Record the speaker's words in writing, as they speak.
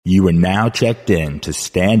You are now checked in to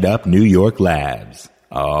Stand Up New York Labs.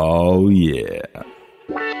 Oh, yeah.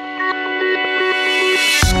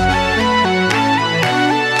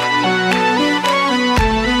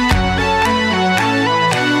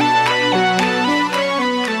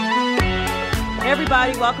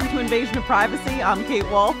 Everybody, welcome to Invasion of Privacy. I'm Kate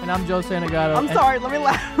Wolf. And I'm Joe Santagato. I'm sorry, let me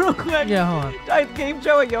laugh real quick. Yeah, hold on. I gave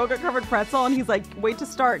Joe a yogurt-covered pretzel, and he's like, wait to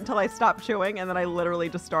start until I stop chewing, and then I literally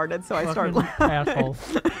just started, so I started laughing. Asshole.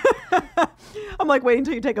 I'm like, wait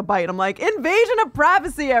until you take a bite. I'm like, Invasion of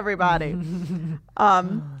Privacy, everybody.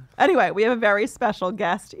 Anyway, we have a very special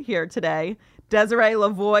guest here today, Desiree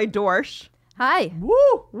Lavoie Dorsch. Hi.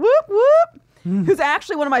 Woo! Whoop, whoop! Who's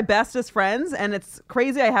actually one of my bestest friends, and it's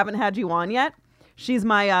crazy I haven't had you on yet. She's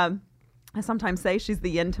my, I sometimes say she's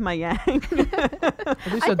the yin to my yang.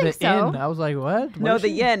 I said the so. in. I was like, what? No, the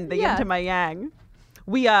yin to my yang.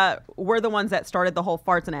 We're the ones that started the whole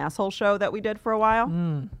farts and asshole show that we did for a while.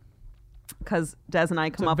 Because Des and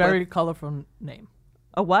I come up It's a very with colorful name.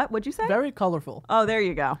 a what? What'd you say? Very colorful. Oh, there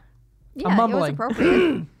you go. Yeah, I'm it was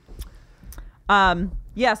mumbling. appropriate.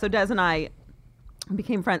 Yeah, so Des and I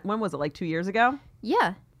became friends. When was it? Like 2 years ago?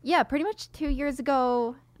 Yeah, pretty much 2 years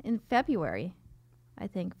ago in February. I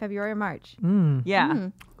think February or March. Yeah.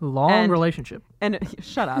 Long And- relationship. And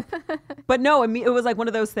shut up. But no, it was like one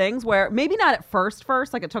of those things where maybe not at first,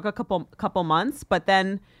 like it took a couple months, but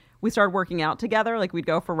then we started working out together. Like we'd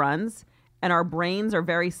go for runs, and our brains are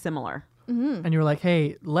very similar. And you were like,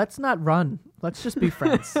 hey, let's not run. Let's just be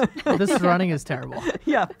friends. This running is terrible.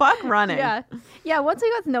 Yeah, fuck running. Yeah, once we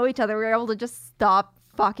got to know each other, we were able to just stop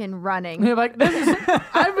fucking running. And you're like,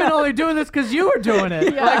 I've been only doing this because you were doing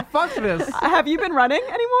it. Yeah. Like, fuck this. Have you been running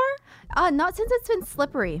anymore? Not since it's been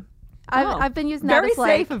slippery. I've been using Very that as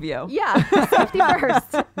like... safe of you. Yeah, safety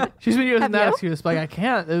first. She's been using Have that you? excuse. Like, I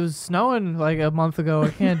can't. It was snowing like a month ago. I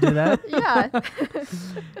can't do that. Yeah.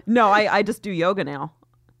 No, I just do yoga now,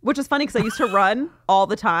 which is funny because I used to run all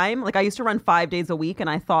the time. Like I used to run 5 days a week, and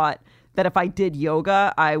I thought that if I did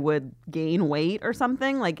yoga, I would gain weight or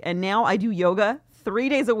something. Like, and now I do yoga 3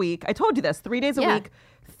 days a week. I told you this, 3 days a Yeah. week,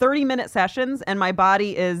 30-minute sessions, and my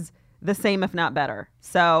body is the same, if not better.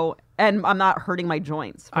 So, and I'm not hurting my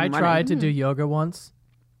joints. From I running. tried to do yoga once.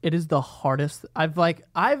 It is the hardest.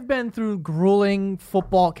 I've been through grueling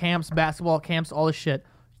football camps, basketball camps, all this shit.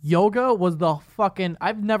 Yoga was the fucking...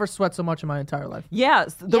 I've never sweat so much in my entire life.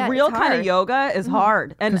 Yes, the Yeah, real it's kind of hard. yoga is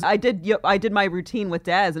hard. And I did my routine with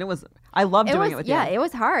Des, and I love doing it with you. it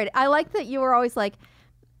was hard. I like that you were always like,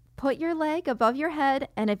 put your leg above your head,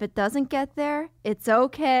 and if it doesn't get there, it's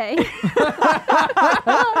okay.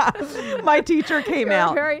 My teacher came You're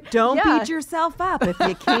out. very- Don't yeah. beat yourself up if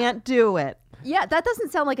you can't do it. Yeah, that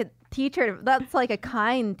doesn't sound like a teacher. That's like a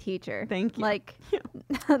kind teacher. Thank you. Like,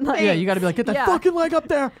 Yeah, you got to be like, get that Yeah. fucking leg up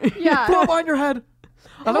there. Yeah. Put it on your head.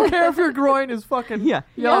 I don't care if your groin is fucking... Yeah.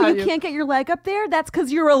 yelling Oh, at you can't get your leg up there? That's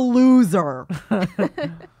because you're a loser.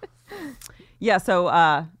 Yeah,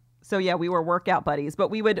 so yeah, we were workout buddies,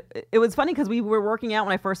 but it was funny because we were working out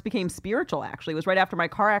when I first became spiritual, actually. It was right after my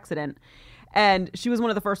car accident. And she was one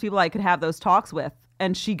of the first people I could have those talks with.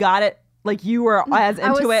 And she got it like you were as into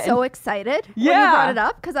I was it. so excited when Yeah. you brought it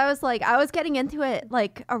up because I was like, I was getting into it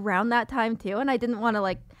like around that time too, and I didn't want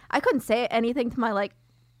to I couldn't say anything to my like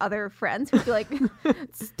other friends who'd be like,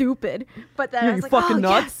 stupid. But then I You was like, fucking oh,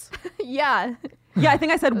 nuts. yes. Yeah. Yeah, I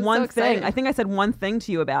think I said was one so thing. excited. I think I said one thing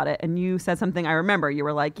to you about it, and you said something I remember. You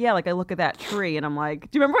were like, yeah, like I look at that tree, and I'm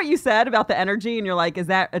like, do you remember what you said about the energy? And you're like, is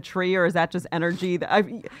that a tree or is that just energy?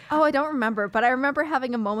 Oh, I don't remember, but I remember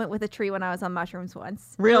having a moment with a tree when I was on mushrooms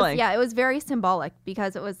once. Really? It was very symbolic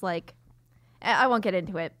because it was like, I won't get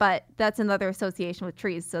into it, but that's another association with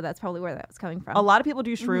trees, so that's probably where that was coming from. A lot of people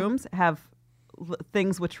do shrooms, have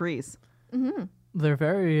things with trees. They're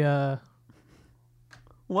very...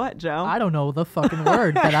 What, Joe? I don't know the fucking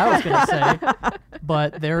word that I was going to say,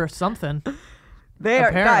 but they're something. They are,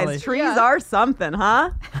 apparently. guys, trees Yeah. are something,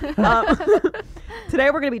 huh? Today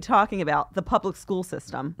we're going to be talking about the public school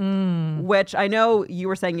system, which I know you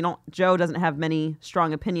were saying Joe doesn't have many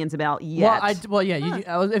strong opinions about yet.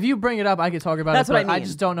 If you bring it up, I could talk about That's it. what But I I mean.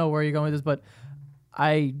 just don't know where you're going with this, but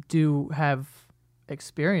I do have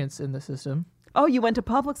experience in the system. Oh, you went to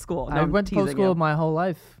public school. No, I I'm went to public teasing school you. my whole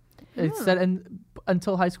life. It said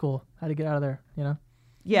until high school. Had to get out of there, you know?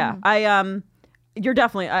 Yeah, you're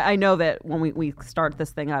definitely, I know that when we start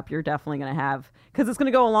this thing up, you're definitely going to have, because it's going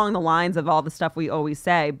to go along the lines of all the stuff we always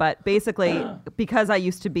say. But basically, because I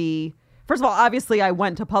used to be, first of all, obviously I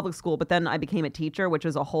went to public school, but then I became a teacher, which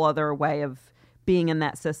is a whole other way of being in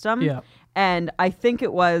that system. Yeah. And I think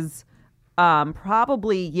it was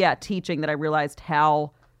probably, teaching that I realized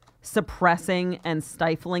how suppressing and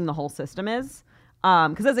stifling the whole system is.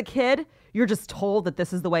 Because as a kid, you're just told that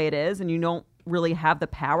this is the way it is, and you don't really have the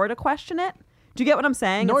power to question it. Do you get what I'm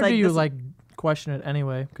saying? Nor It's do you this- like question it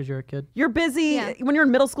anyway because you're a kid. You're busy. Yeah. When you're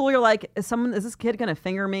in middle school, you're like, is this kid gonna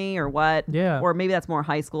finger me or what? Yeah. Or maybe that's more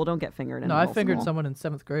high school. Don't get fingered in No, I middle fingered school. someone in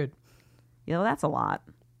 7th grade. You know, that's a lot.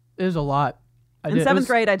 It was a lot. In 7th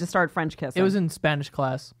grade, I just started French kissing. It was in Spanish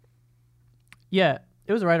class. Yeah,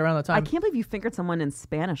 it was right around the time. I can't believe you fingered someone in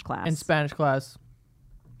Spanish class. In Spanish class.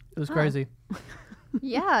 It was crazy.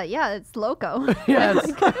 Yeah, it's loco. Yeah,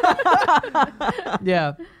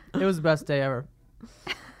 yeah, it was the best day ever.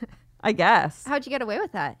 I guess. How'd you get away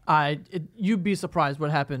with that? You'd be surprised what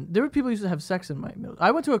happened. There were people who used to have sex in my middle.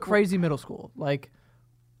 I went to a crazy middle school, like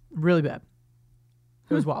really bad.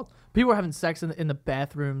 It was wild. People were having sex in the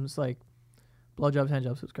bathrooms, like blowjobs,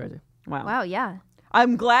 handjobs. It was crazy. Wow. Wow, yeah.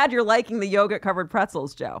 I'm glad you're liking the yogurt covered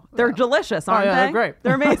pretzels, Joe. They're delicious, aren't yeah, they? they're great.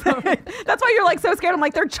 They're amazing. That's why you're like so scared. I'm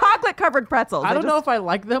like, they're chocolate covered pretzels. I don't know if I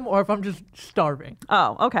like them or if I'm just starving.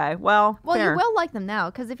 Oh, okay. Well, Well, fair. you will like them now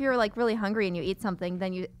because if you're like really hungry and you eat something,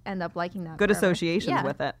 then you end up liking that. Good forever. associations Yeah.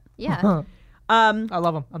 with it. Yeah. I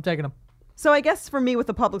love them. I'm taking them. So I guess for me with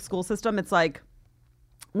the public school system, it's like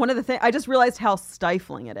one of the things I just realized how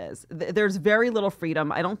stifling it is. There's very little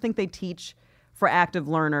freedom. I don't think they teach for active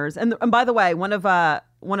learners. And by the way, one of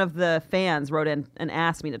the fans wrote in and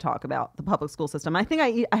asked me to talk about the public school system. I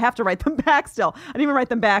think I have to write them back still. I didn't even write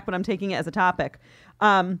them back, but I'm taking it as a topic.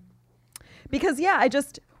 Because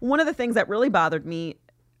one of the things that really bothered me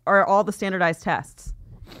are all the standardized tests.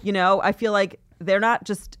 You know, I feel like they're not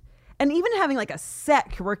just, and even having like a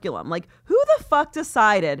set curriculum, like who the fuck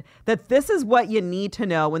decided that this is what you need to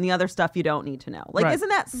know when the other stuff you don't need to know? Like, Right. isn't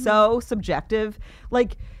that so subjective?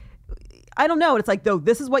 Like, I don't know. It's like, though,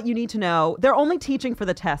 this is what you need to know. They're only teaching for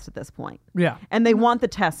the test at this point. Yeah. And they want the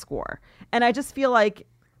test score. And I just feel like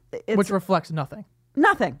it's Which reflects nothing.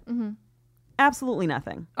 nothing. Absolutely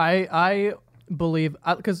nothing. I believe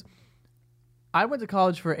because I went to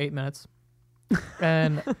college for 8 minutes,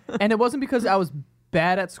 and it wasn't because I was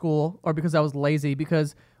bad at school or because I was lazy.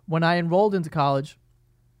 Because when I enrolled into college,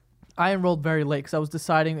 I enrolled very late because I was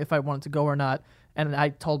deciding if I wanted to go or not, and I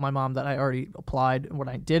told my mom that I already applied and when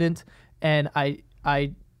I didn't, and I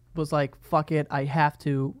was like, fuck it, I have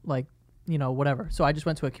to, like, you know, whatever. So I just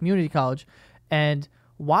went to a community college, and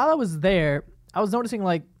while I was there, I was noticing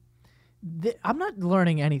like. I'm not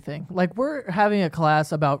learning anything. Like, we're having a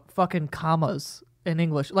class about fucking commas in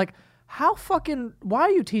English. Like, why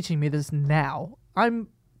are you teaching me this now? I'm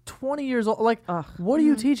 20 years old. Like, what are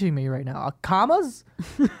you teaching me right now? Commas?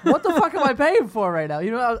 What the fuck am I paying for right now?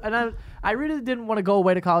 You know, and I really didn't want to go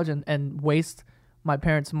away to college and waste my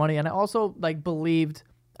parents' money. And I also, like, believed,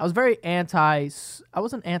 I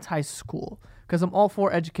wasn't anti-school because I'm all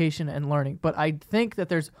for education and learning. But I think that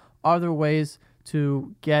there's other ways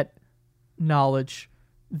to get knowledge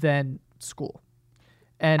than school.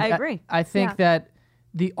 And I agree. I think Yeah. that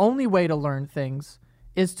the only way to learn things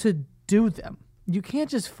is to do them. You can't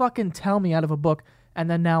just fucking tell me out of a book and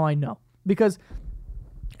then now I know.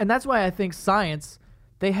 And that's why I think science,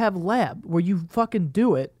 they have lab where you fucking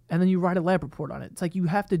do it and then you write a lab report on it. It's like you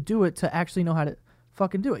have to do it to actually know how to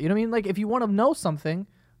fucking do it. You know what I mean? Like, if you want to know something,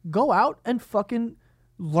 go out and fucking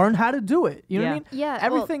learn how to do it. You know what I mean? Yeah, well-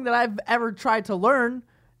 Everything that I've ever tried to learn,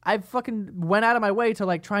 I fucking went out of my way to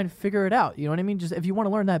like try and figure it out. You know what I mean? Just if you want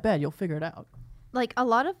to learn that bad, you'll figure it out. Like a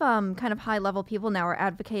lot of kind of high level people now are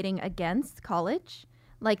advocating against college.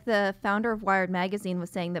 Like the founder of Wired magazine was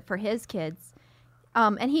saying that for his kids,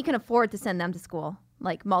 and he can afford to send them to school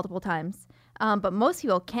like multiple times, but most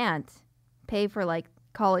people can't pay for like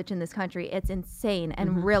college in this country. It's insane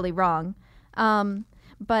and really wrong.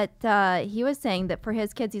 But he was saying that for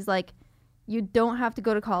his kids, he's like, you don't have to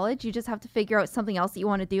go to college. You just have to figure out something else that you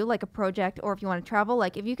want to do, like a project, or if you want to travel.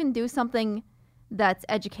 Like, if you can do something that's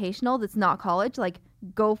educational, that's not college, like,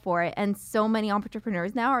 go for it. And so many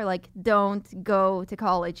entrepreneurs now are like, don't go to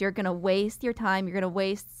college. You're going to waste your time. You're going to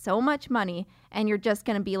waste so much money. And you're just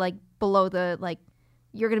going to be, like, below the, like,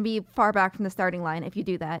 you're going to be far back from the starting line if you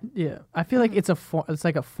do that. Yeah, I feel like it's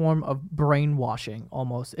like a form of brainwashing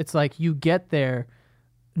almost. It's like you get there,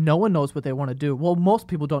 no one knows what they want to do. Well, most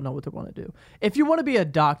people don't know what they want to do. If you want to be a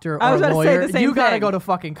doctor or I was a gonna say lawyer, the same you got to thing. go to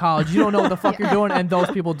fucking college. You don't know what the fuck you're doing, and those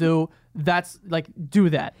people do. That's like, do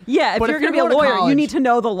that. Yeah, if But you're going to be a going lawyer, you college, need to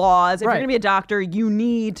know the laws. If Right. you're going to be a doctor, you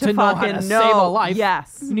need to, to know how fucking to know. save a life.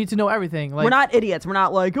 Yes. You need to know everything. Like, We're not idiots. We're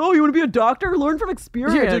not like, oh, you want to be a doctor? Learn from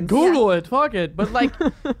experience. yeah, just Google it. Fuck it. But like,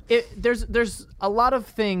 there's a lot of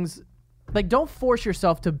things. Like, don't force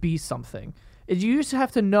yourself to be something. You just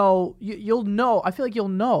have to know. You'll know. I feel like you'll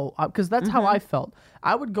know because that's how I felt.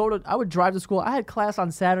 I would drive to school. I had class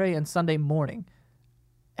on Saturday and Sunday morning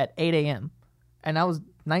at 8 a.m. and I was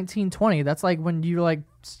 19, 20. That's like when you like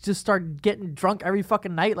just start getting drunk every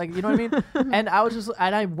fucking night, like, you know what I mean? And I was just,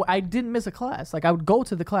 and I didn't miss a class. Like, I would go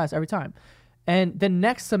to the class every time. And the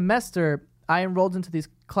next semester, I enrolled into these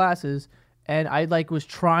classes, and I like was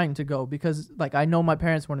trying to go because like I know my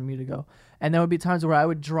parents wanted me to go. And there would be times where I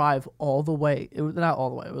would drive all the way. It was not all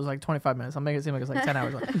the way. It was like 25 minutes. I'm making it seem like it's like 10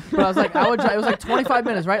 hours. But I was like, it was like 25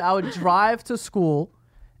 minutes, right? I would drive to school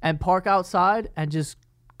and park outside and just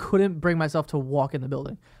couldn't bring myself to walk in the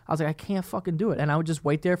building. I was like, I can't fucking do it. And I would just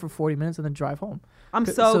wait there for 40 minutes and then drive home. I'm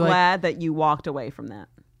so glad that you walked away from that.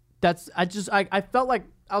 I felt like,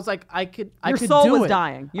 I was like, I could Your do it. soul was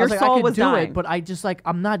dying. Your soul was dying. But I just like,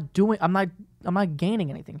 I'm not gaining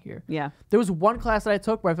anything here. Yeah. There was one class that I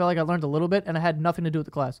took where I felt like I learned a little bit and I had nothing to do with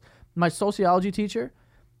the class. My sociology teacher,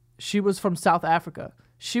 she was from South Africa.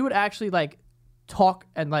 She would actually like talk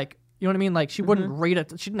and like, you know what I mean? Like she wouldn't read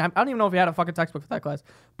it. She didn't have, I don't even know if we had a fucking textbook for that class,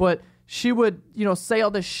 but she would, you know, say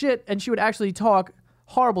all this shit and she would actually talk.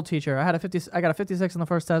 Horrible teacher. I got a 56 on the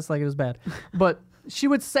first test. Like it was bad, but she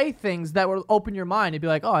would say things that would open your mind. You'd be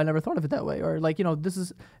like, oh, I never thought of it that way. Or like, you know, this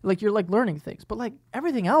is like, you're like learning things, but like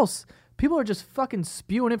everything else, people are just fucking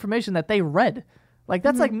spewing information that they read. Like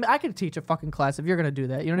that's like, I could teach a fucking class if you're going to do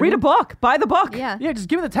that. You know what I mean? Read a book, buy the book. Yeah. Yeah. Just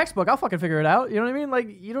give me the textbook. I'll fucking figure it out. You know what I mean?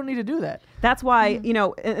 Like you don't need to do that. That's why, you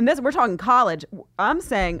know, and this, we're talking college. I'm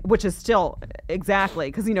saying, which is still exactly,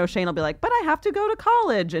 because, you know, Shane will be like, but I have to go to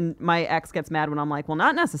college. And my ex gets mad when I'm like, well,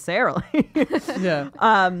 not necessarily. Yeah.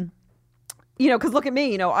 You know, because look at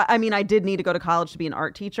me, you know, I mean, I did need to go to college to be an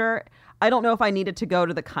art teacher. I don't know if I needed to go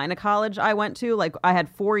to the kind of college I went to. Like I had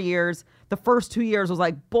 4 years. The first 2 years was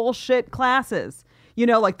like bullshit classes. You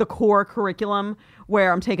know, like the core curriculum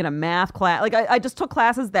where I'm taking a math class. Like I just took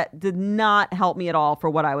classes that did not help me at all for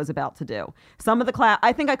what I was about to do. Some of the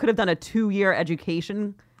I think I could have done a 2-year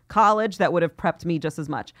education college that would have prepped me just as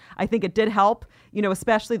much. I think it did help, you know,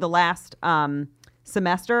 especially the last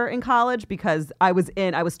semester in college because I was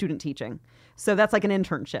student teaching. So that's like an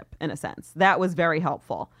internship in a sense. That was very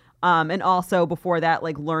helpful. And also before that,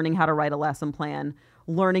 like learning how to write a lesson plan,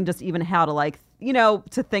 learning just even how to like, you know,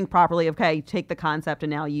 to think properly. Okay, take the concept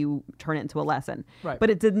and now you turn it into a lesson. Right.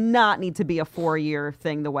 But it did not need to be a 4-year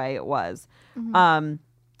thing the way it was.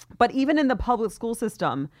 But even in the public school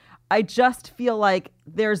system, I just feel like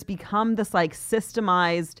there's become this like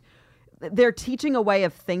systemized, they're teaching a way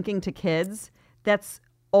of thinking to kids that's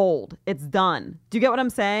old. It's done. Do you get what I'm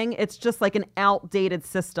saying? It's just like an outdated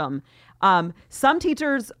system. Some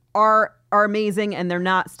teachers are amazing and they're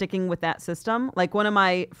not sticking with that system. Like one of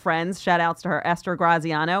my friends, shout outs to her, Esther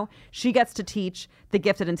Graziano, she gets to teach the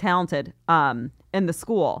gifted and talented in the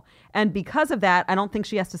school. And because of that, I don't think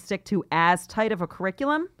she has to stick to as tight of a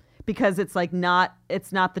curriculum because it's like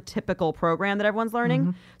it's not the typical program that everyone's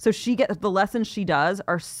learning. So the lessons she does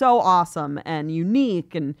are so awesome and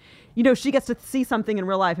unique. And, you know, she gets to see something in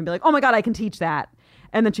real life and be like, oh my God, I can teach that.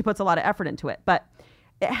 And then she puts a lot of effort into it. But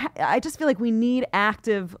I just feel like we need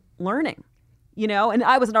active learning, you know, and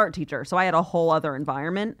I was an art teacher, so I had a whole other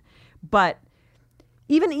environment. But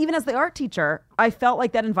even as the art teacher, I felt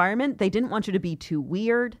like that environment, they didn't want you to be too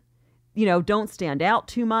weird, you know, don't stand out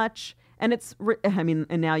too much. And I mean,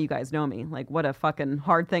 and now you guys know me, like what a fucking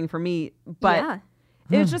hard thing for me. But Yeah.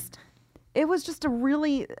 it was just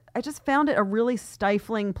I just found it a really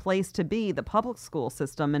stifling place to be, the public school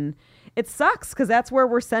system. And it sucks because that's where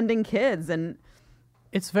we're sending kids. And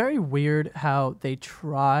It's very weird how they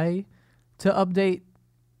try to update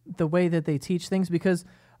the way that they teach things because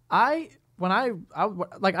I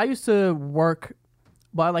used to work,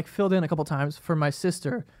 well, I like filled in a couple times for my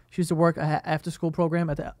sister. She used to work after school program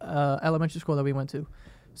at the elementary school that we went to.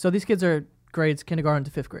 So these kids are grades kindergarten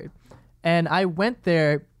to 5th grade. And I went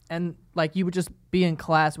there and like you would just be in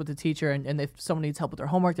class with the teacher and if someone needs help with their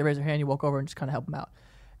homework, they raise their hand, you walk over and just kind of help them out.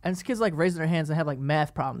 And these kids like raising their hands and have like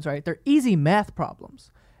math problems, right? They're easy math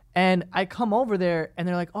problems. And I come over there and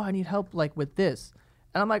they're like, oh, I need help like with this.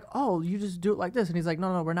 And I'm like, oh, you just do it like this. And he's like,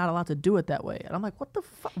 no, we're not allowed to do it that way. And I'm like, what the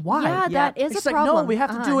fuck? Why? Yeah, that is He's a like, problem. no, we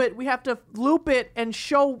have to do it. We have to loop it and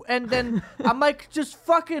show. And then I'm like, just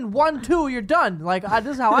fucking 1, 2, you're done. Like,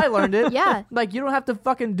 this is how I learned it. Yeah. Like, you don't have to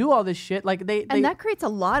fucking do all this shit. Like, And that creates a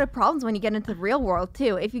lot of problems when you get into the real world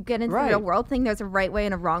too. If you get into the real world thing, there's a right way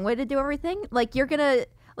and a wrong way to do everything. Like you're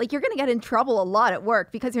gonna get in trouble a lot at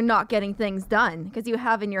work because you're not getting things done because you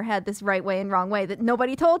have in your head this right way and wrong way that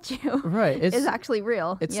nobody told you. Right. Is actually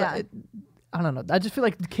real. I don't know. I just feel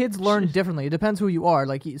like kids learn differently. It depends who you are.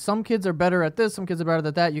 Like some kids are better at this, some kids are better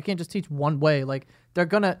at that. You can't just teach one way. Like they're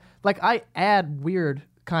gonna I add weird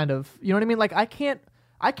kind of, you know what I mean? Like I can't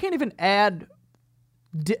even add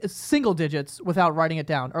single digits without writing it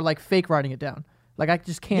down or like fake writing it down. Like I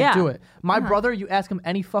just can't Yeah. do it. My brother, you ask him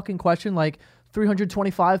any fucking question like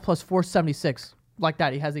 325 plus 476. Like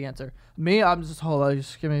that, he has the answer. Me, I'm just hold on,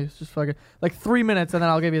 just give me just fucking like 3 minutes and then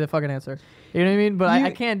I'll give you the fucking answer. You know what I mean? But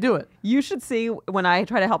I can't do it. You should see when I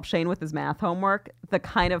try to help Shane with his math homework, the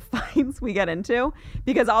kind of fights we get into,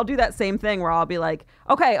 because I'll do that same thing where I'll be like,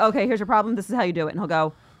 okay, here's your problem. This is how you do it. And he'll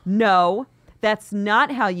go, no, that's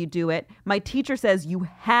not how you do it. My teacher says you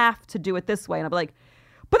have to do it this way. And I'll be like,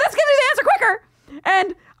 but that's going to do the answer quicker.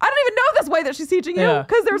 And I don't even know this way that she's teaching you Yeah.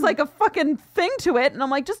 because there's like a fucking thing to it. And I'm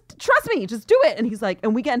like, just trust me, just do it. And he's like,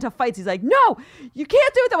 and we get into fights. He's like, no, you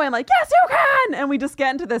can't do it that way. I'm like, yes, you can. And we just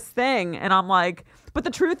get into this thing. And I'm like, but the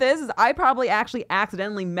truth is I probably actually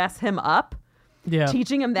accidentally mess him up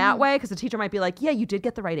teaching him that way, because the teacher might be like, yeah, you did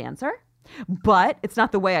get the right answer, but it's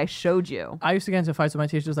not the way I showed you. I used to get into fights with my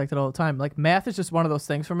teachers like that all the time. Like math is just one of those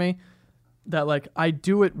things for me that like I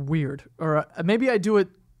do it weird, or maybe I do it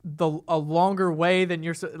a longer way than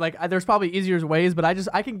you're like. There's probably easier ways, but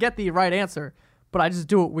I can get the right answer, but I just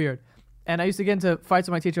do it weird. And I used to get into fights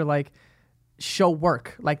with my teacher like show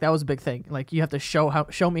work, like that was a big thing. Like you have to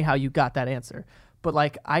show me how you got that answer. But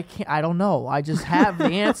like I don't know. I just have the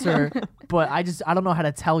answer, but I don't know how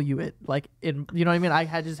to tell you it. Like you know what I mean?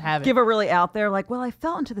 I just have it. Give it really out there, like, well, I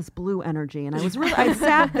fell into this blue energy, and I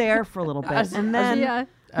sat there for a little bit, and then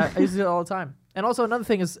I used to do it all the time. And also another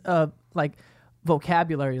thing is like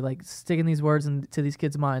vocabulary, like sticking these words into these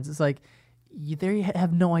kids' minds. It's like they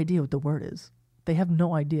have no idea what the word is. They have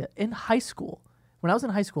no idea. In high school, when I was in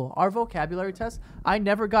high school, our vocabulary test, I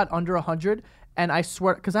never got under 100, and I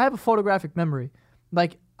swear, because I have a photographic memory.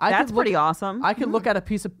 Like that's pretty awesome. I could look at a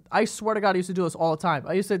piece of. I swear to God, I used to do this all the time.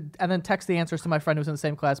 I used to, and then text the answers to my friend who was in the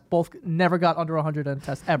same class. Both never got under 100 on a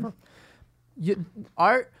test ever.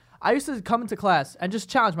 I used to come into class and just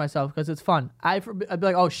challenge myself because it's fun. I'd be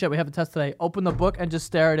like, oh shit, we have a test today. Open the book and just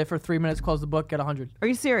stare at it for 3 minutes. Close the book, get 100. Are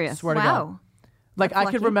you serious? Swear to God. Wow. Like I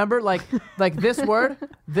could remember like this word.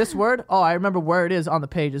 Oh, I remember where it is on the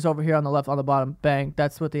page. It's over here on the left, on the bottom. Bang,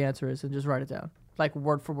 that's what the answer is, and just write it down. Like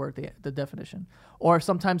word for word, the definition. Or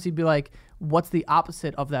sometimes he'd be like, what's the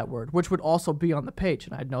opposite of that word? Which would also be on the page,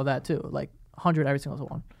 and I'd know that too. Like 100 every single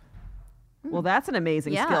one. Well, that's an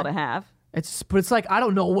amazing skill to have. But it's like I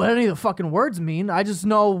don't know what any of the fucking words mean. I just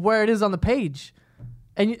know where it is on the page.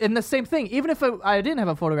 And the same thing, even if I didn't have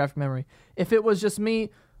a photographic memory, if it was just me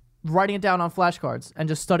writing it down on flashcards and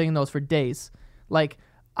just studying those for days, like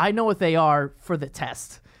I know what they are for the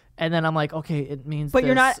test. And then I'm like, okay, it means But this.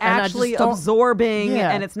 you're not And I actually just don't- absorbing,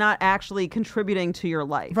 Yeah. and it's not actually contributing to your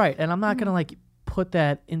life. Right, and I'm not going to like put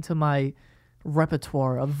that into my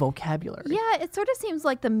repertoire of vocabulary. Yeah, it sort of seems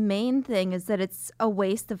like the main thing is that it's a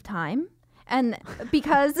waste of time. And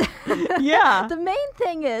because Yeah. the main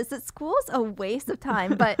thing is that school's a waste of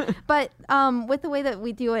time. But with the way that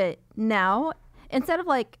we do it now, instead of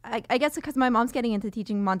like, I guess because my mom's getting into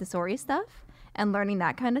teaching Montessori stuff and learning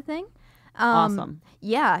that kind of thing. Awesome.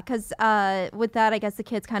 Yeah, because with that, I guess the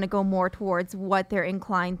kids kind of go more towards what they're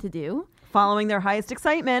inclined to do. Following their highest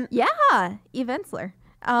excitement. Yeah, Eve Ensler.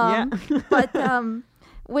 But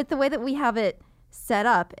with the way that we have it set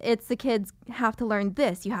up, it's the kids have to learn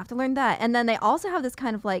this, you have to learn that. And then they also have this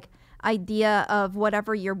kind of like idea of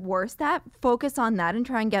whatever you're worst at, focus on that and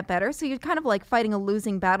try and get better. So you're kind of like fighting a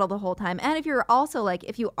losing battle the whole time. And if you're also like,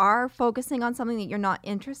 if you are focusing on something that you're not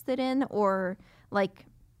interested in or like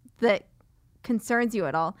that concerns you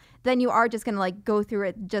at all, then you are just going to like go through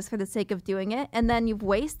it just for the sake of doing it. And then you've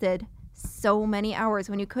wasted so many hours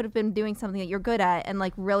when you could have been doing something that you're good at and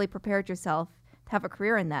like really prepared yourself to have a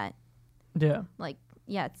career in that. Yeah. Like,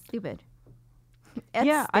 yeah, it's stupid.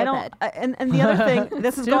 Yeah, I don't. And the other thing,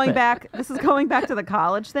 this is going back to the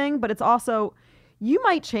college thing, but it's also, you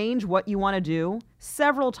might change what you want to do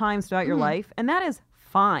several times throughout your life, and that is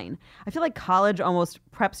fine. I feel like college almost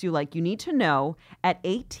preps you like you need to know at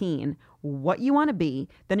 18 what you want to be,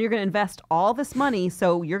 then you're going to invest all this money,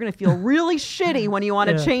 so you're going to feel really shitty when you want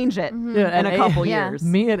to change it in a couple years.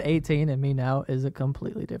 Me at 18 and me now is a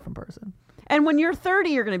completely different person. And when you're 30,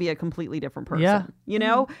 you're going to be a completely different person. Yeah. You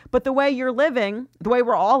know? But the way you're living, the way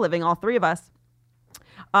we're all living, all three of us,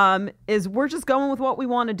 is we're just going with what we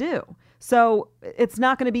want to do. So it's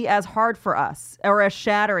not going to be as hard for us or as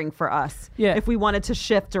shattering for us if we wanted to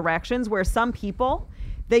shift directions, where some people,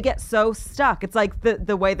 they get so stuck. It's like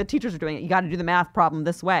the way the teachers are doing it. You got to do the math problem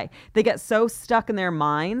this way. They get so stuck in their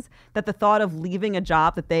minds that the thought of leaving a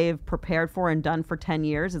job that they've prepared for and done for 10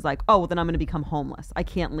 years is like, oh, well, then I'm going to become homeless. I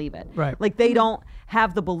can't leave it. Right. Like they don't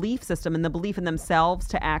have the belief system and the belief in themselves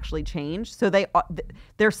to actually change. So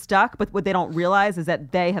they're stuck, but what they don't realize is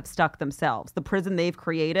that they have stuck themselves. The prison they've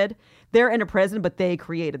created, they're in a prison, but they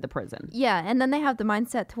created the prison. Yeah, and then they have the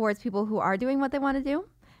mindset towards people who are doing what they want to do.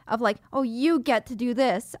 Of like, oh, you get to do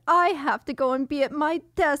this. I have to go and be at my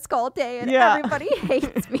desk all day, and Yeah. everybody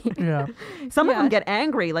hates me. Yeah. Some of Yeah. them get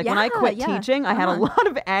angry. Like when I Yeah, quit yeah. teaching, I had a Come on. lot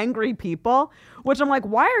of angry people, which I'm like,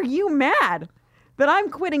 why are you mad that I'm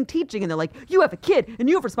quitting teaching? And they're like, you have a kid and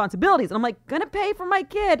you have responsibilities. And I'm like, gonna pay for my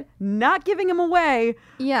kid, not giving him away.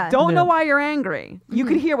 Yeah. Don't know Yeah. why you're angry. You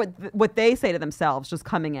could hear what they say to themselves just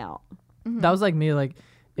coming out. That was like me. Like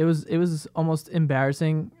it was almost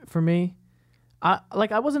embarrassing for me.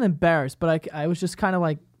 I wasn't embarrassed, but I was just kind of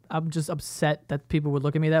like, I'm just upset that people would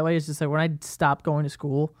look at me that way. It's just like when I stopped going to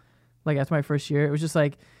school, like after my first year, it was just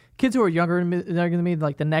like kids who were younger than me,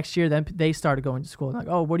 like the next year, then they started going to school. And like,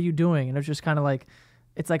 oh, what are you doing? And it was just kind of like,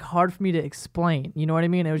 it's like hard for me to explain. You know what I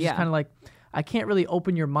mean? It was just Yeah. kind of like, I can't really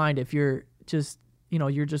open your mind if you're just,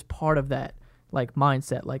 you're just part of that like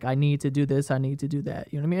mindset. Like I need to do this, I need to do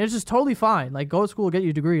that. You know what I mean? It's just totally fine. Like go to school, get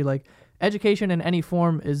your degree. Like education in any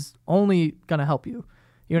form is only gonna help you.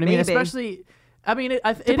 You know what I mean? Maybe. Especially, I mean, it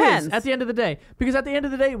Depends. is at the end of the day. Because at the end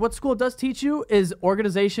of the day, what school does teach you is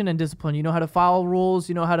organization and discipline. You know how to follow rules.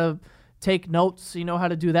 You know how to take notes. You know how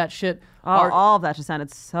to do that shit. All of that just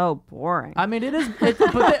sounded so boring. I mean, it is,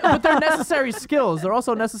 but they're necessary skills. They're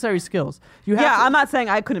also necessary skills. You have yeah, to, I'm not saying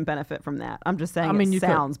I couldn't benefit from that. I'm just saying I mean, it you could.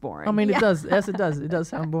 sounds boring. I mean, it does. Yes, it does. It does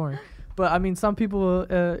sound boring. But I mean, some people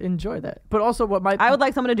enjoy that. But also, I would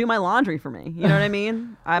like someone to do my laundry for me. You know what I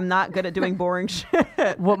mean? I'm not good at doing boring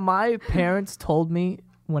shit. what my parents told me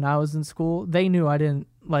when I was in school, they knew I didn't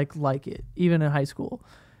like it, even in high school.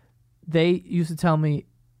 They used to tell me,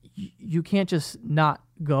 you can't just not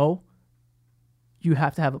go. You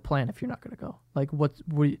have to have a plan if you're not going to go. Like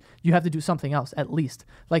you have to do something else at least.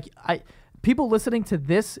 Like people listening to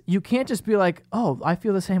this, you can't just be like, oh, I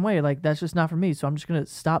feel the same way. Like that's just not for me. So I'm just going to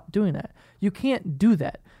stop doing that. You can't do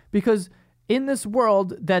that because in this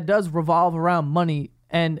world that does revolve around money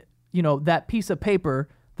and, that piece of paper,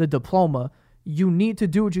 the diploma, you need to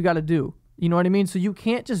do what you got to do. You know what I mean? So you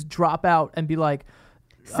can't just drop out and be like,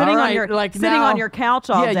 Sitting all on right, your like sitting now- on your couch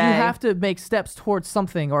all yeah, day. you have to make steps towards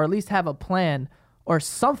something or at least have a plan or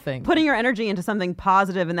something. putting your energy into something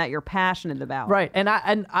positive and that you're passionate about. Right. And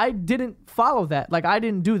I didn't follow that. Like I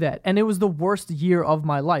didn't do that. And it was the worst year of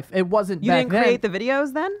my life. It wasn't You back didn't then. create the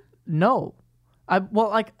videos then? No. I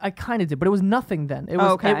kind of did, but it was nothing then. It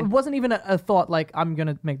was Okay. it wasn't even a thought like I'm going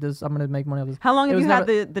to make this, I'm going to make money off this. How long It have was you had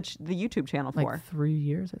never- the YouTube channel for? like 3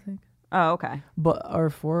 years, I think. Oh, okay. But or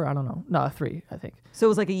 4, I don't know. No, 3, I think. So it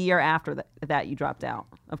was like a year after that you dropped out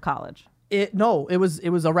of college. It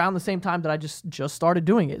was around the same time that I just started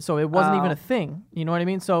doing it. So it wasn't even Oh. a thing. You know what I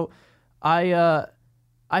mean? So I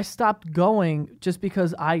stopped going just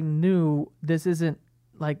because I knew this isn't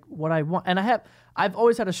like what I want. And I've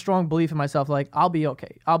always had a strong belief in myself, like I'll be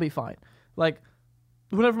okay. I'll be fine. Like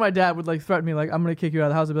whenever my dad would like threaten me, like I'm gonna kick you out of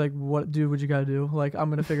the house, I'd be like, what dude, what you gotta do? Like I'm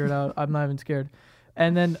gonna figure it out. I'm not even scared.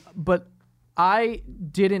 And then but I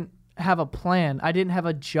didn't have a plan. I didn't have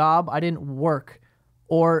a job. I didn't work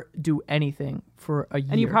or do anything for a year.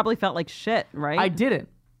 And you probably felt like shit, right? I didn't.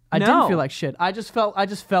 I No. didn't feel like shit. I just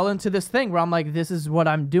fell into this thing where I'm like, this is what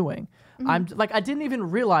I'm doing. I'm like, I didn't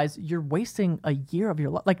even realize you're wasting a year of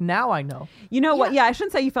your life. Like now I know. You know what? Yeah, I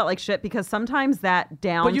shouldn't say you felt like shit because sometimes that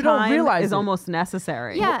downtime you don't realize is it. almost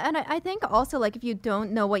necessary. Yeah, and I think also like if you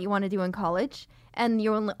don't know what you want to do in college and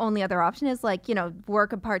your only other option is like,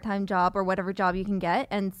 work a part-time job or whatever job you can get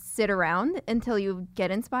and sit around until you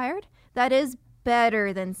get inspired, that is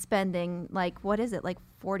better than spending like, what is it, like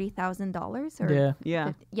 $40,000 or Yeah.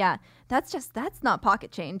 Yeah. yeah, that's not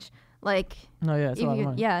pocket change. Like No, yeah, it's a lot of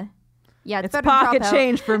money. yeah, It's better to drop pocket out.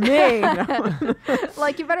 change for me. No.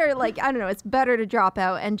 Like you better like, I don't know, it's better to drop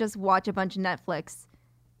out and just watch a bunch of Netflix.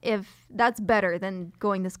 If that's better than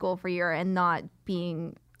going to school for a year and not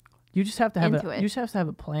being You just have to have into it. you just have to have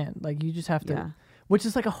a plan. Like you just have to, Yeah. which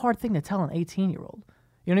is like a hard thing to tell an 18-year-old.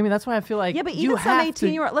 You know what I mean? That's why I feel like Yeah, but you even some have to-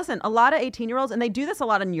 18-year-old, listen, a lot of 18-year-olds, and they do this a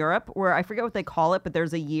lot in Europe, where I forget what they call it, but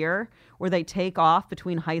there's a year where they take off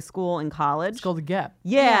between high school and college. It's called a gap.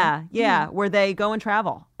 Yeah, where they go and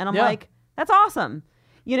travel. And I'm Yeah. like, that's awesome.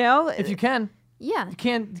 You know? If you can, yeah. you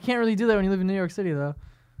can't really do that when you live in New York City though.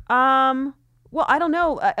 Well, I don't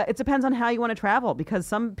know. It depends on how you want to travel because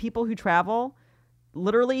some people who travel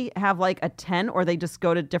literally have like a tent, or they just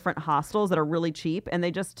go to different hostels that are really cheap, and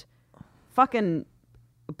they just fucking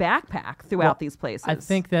backpack throughout these places. I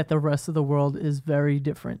think that the rest of the world is very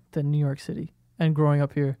different than New York City. And growing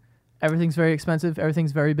up here, everything's very expensive.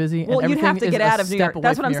 Everything's very busy. Well, and you'd have to everything get is out a of New step York. away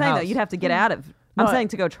That's what from I'm your saying, though. house. You'd have to get out of. No, I'm saying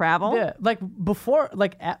to go travel. Yeah, like before,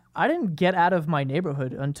 like I didn't get out of my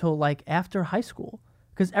neighborhood until like after high school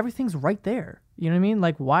because everything's right there. You know what I mean?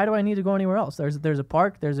 Like, why do I need to go anywhere else? There's a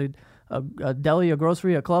park, there's a deli, a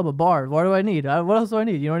grocery, a club, a bar. What do I need? What else do I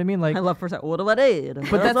need? You know what I mean? Like, I love for what do I need?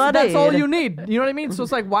 but that's all you need. You know what I mean? So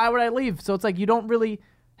it's like, why would I leave? So it's like you don't really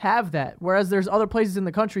have that. Whereas there's other places in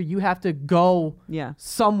the country you have to go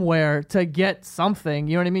somewhere to get something.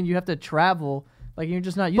 You know what I mean? You have to travel. Like, you're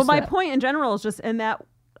just not used to But my that. point in general is just in that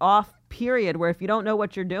off period where if you don't know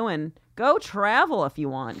what you're doing, go travel if you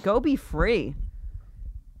want. Go be free.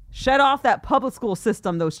 Shut off that public school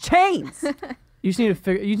system, those chains. You just need to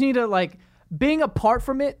figure. You need to like being apart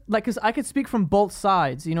from it, like, because I could speak from both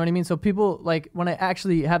sides. You know what I mean? So people, like, when I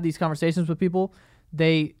actually have these conversations with people,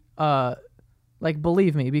 they like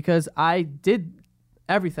believe me because I did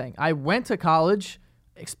everything. I went to college,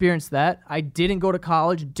 experienced that. I didn't go to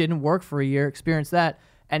college, didn't work for a year, experienced that,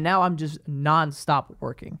 and now I'm just nonstop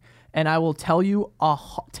working. And I will tell you,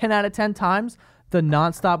 10 out of 10 times, the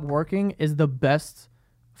nonstop working is the best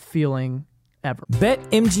feeling ever.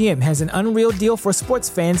 BetMGM has an unreal deal for sports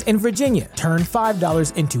fans in Virginia. Turn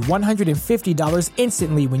 $5 into $150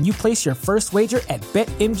 instantly when you place your first wager at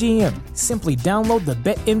BetMGM. Simply download the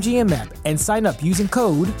BetMGM app and sign up using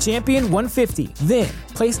code Champion150. Then,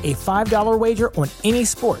 place a $5 wager on any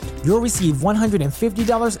sport. You'll receive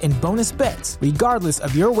 $150 in bonus bets, regardless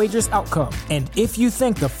of your wager's outcome. And if you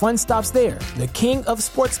think the fun stops there, the King of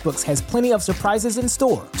Sportsbooks has plenty of surprises in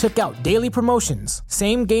store. Check out daily promotions,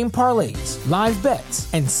 same-game parlays, live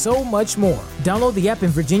bets, and so much more. Download the app in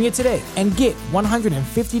Virginia today and get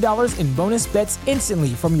 $150 in bonus bets instantly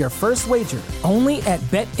from your first wager. Only at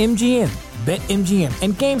BetMGM. BetMGM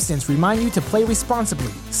and GameSense remind you to play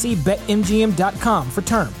responsibly. See BetMGM.com for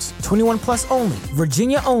terms. 21 plus only.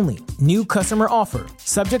 Virginia only. New customer offer.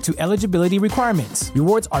 Subject to eligibility requirements.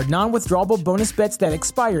 Rewards are non-withdrawable bonus bets that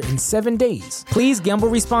expire in 7 days. Please gamble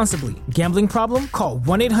responsibly. Gambling problem? Call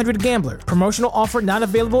 1-800-GAMBLER. Promotional offer not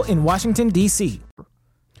available in Washington, D.C.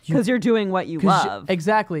 Because you're doing what you love.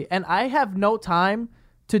 Exactly. And I have no time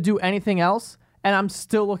to do anything else, and I'm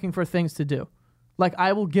still looking for things to do. Like,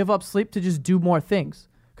 I will give up sleep to just do more things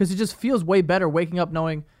because it just feels way better waking up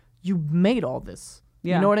knowing you made all this.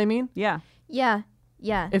 Yeah. You know what I mean? Yeah. Yeah.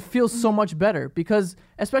 Yeah. It feels so much better because,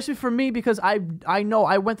 especially for me, because I know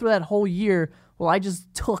I went through that whole year. Well, I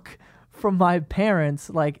just took from my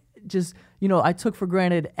parents, like, just, you know, I took for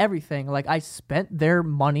granted everything. Like, I spent their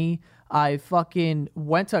money. I fucking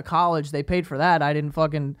went to college. They paid for that. I didn't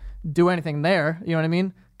fucking do anything there. You know what I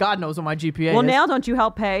mean? God knows what my GPA is. Well, now don't you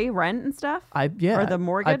help pay rent and stuff? Or the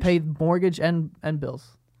mortgage? I paid mortgage and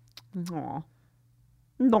bills. Aw.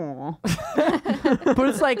 No. But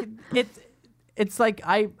it's like it's like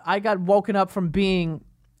I got woken up from being,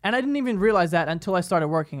 and I didn't even realize that until I started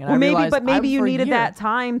working. And Well, I maybe, realized but maybe you for a needed year, that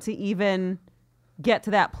time to even get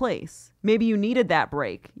to that place. Maybe you needed that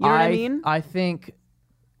break. You know what I mean? I think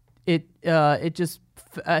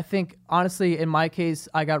I think honestly, in my case,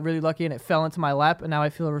 I got really lucky and it fell into my lap, and now I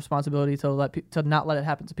feel a responsibility to not let it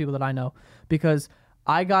happen to people that I know, because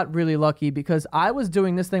I got really lucky because I was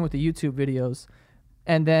doing this thing with the YouTube videos,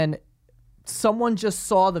 and then someone just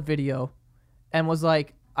saw the video and was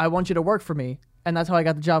like, "I want you to work for me," and that's how I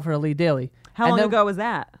got the job for Elite Daily. How long ago was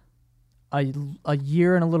that? A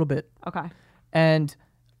year and a little bit. Okay. And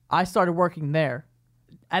I started working there,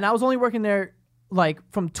 and I was only working there like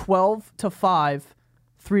from 12 to 5,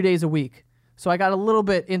 3 days a week. So I got a little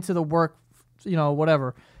bit into the work, you know,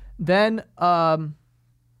 whatever. Then I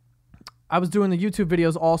was doing the YouTube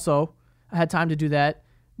videos also. I had time to do that.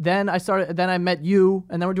 Then I met you,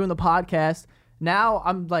 and then we're doing the podcast. Now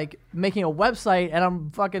I'm like making a website, and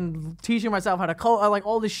I'm fucking teaching myself how to code, like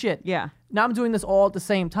all this shit. Yeah. Now I'm doing this all at the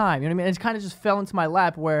same time. You know what I mean? It kind of just fell into my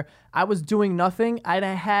lap where I was doing nothing. I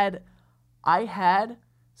had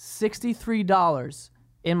 $63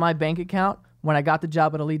 in my bank account when I got the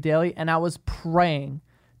job at Elite Daily, and I was praying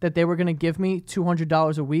that they were going to give me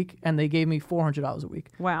 $200 a week, and they gave me $400 a week.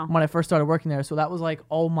 Wow. When I first started working there. So that was like,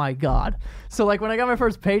 oh my God. So like when I got my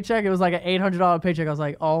first paycheck, it was like an $800 paycheck. I was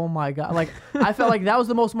like, oh my God. Like I felt like that was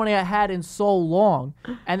the most money I had in so long.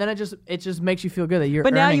 And then it just makes you feel good that you're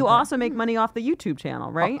But now earning you that. also make money off the YouTube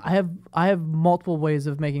channel, right? I have multiple ways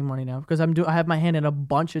of making money now because I have my hand in a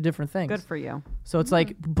bunch of different things. Good for you. So it's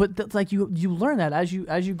like, but it's like you learn that as you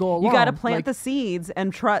go along. You got to plant Like, the seeds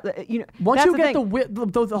and try. You know, once that's you the get thing.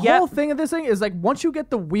 the the whole thing of this thing is like once you get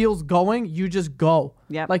the wheels going, you just go.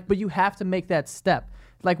 Yep. Like, but you have to make that step.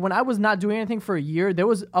 Like when I was not doing anything for a year, there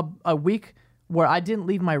was a week where I didn't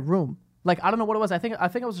leave my room. Like I don't know what it was. I think I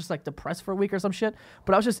was just like depressed for a week or some shit.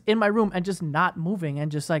 But I was just in my room and just not moving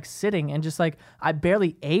and just like sitting and just like I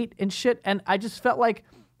barely ate and shit. And I just felt like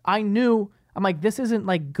I knew I'm like this isn't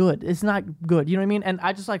like good. It's not good. You know what I mean? And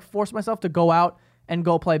I just like forced myself to go out and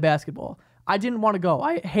go play basketball. I didn't want to go.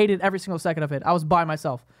 I hated every single second of it. I was by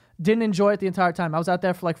myself. Didn't enjoy it the entire time. I was out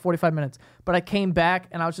there for like 45 minutes. But I came back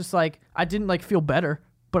and I was just like I didn't like feel better.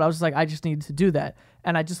 But I was just like, I just needed to do that.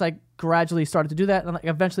 And I just like gradually started to do that. And like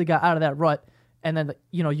eventually got out of that rut. And then,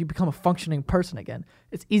 you know, you become a functioning person again.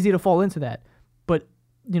 It's easy to fall into that. But,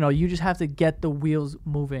 you know, you just have to get the wheels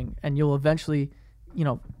moving. And you'll eventually, you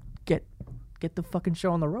know, get the fucking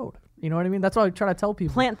show on the road. You know what I mean? That's what I try to tell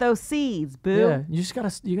people. Plant those seeds, boo. Yeah, you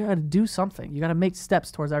gotta do something. You gotta make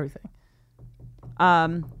steps towards everything.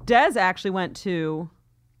 Des actually went to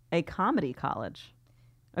a comedy college.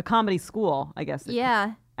 A comedy school, I guess.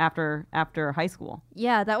 Yeah. After high school.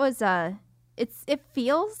 Yeah, that was it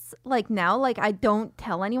feels like now like I don't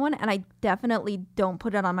tell anyone and I definitely don't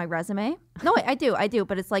put it on my resume. No, I do,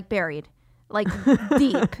 but it's like buried. Like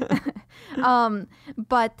deep.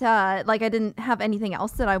 But like I didn't have anything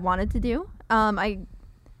else that I wanted to do.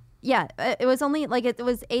 It was only like it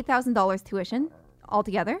was $8,000 tuition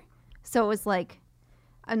altogether. So it was like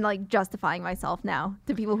I'm like justifying myself now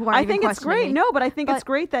to people who aren't I even think it's questioning great. me. No, but I think it's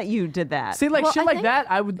great that you did that. See, like Well, shit I like think- that,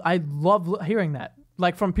 I love hearing that.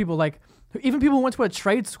 Like from people like even people who went to a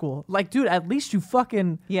trade school. Like, dude, at least you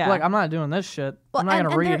fucking like I'm not doing this shit. Well, I'm not and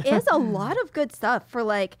gonna read. there is a lot of good stuff for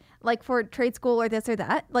like for trade school or this or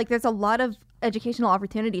that. Like there's a lot of educational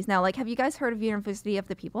opportunities now. Like, have you guys heard of University of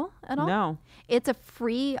the People at all? No. It's a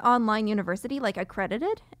free online university, like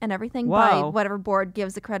accredited and everything by Whoa. whatever board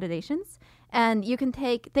gives accreditations. And you can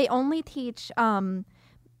they only teach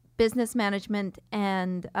business management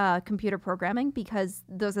and computer programming because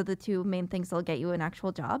those are the two main things that'll get you an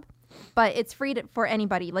actual job. But it's free for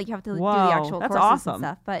anybody. Like you have to do the Whoa, actual that's courses awesome. and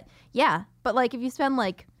stuff. But yeah, but like if you spend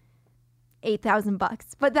like $8,000,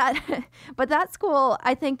 but that school,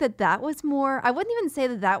 I think that was more. I wouldn't even say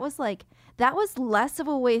that was like that was less of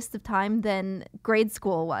a waste of time than grade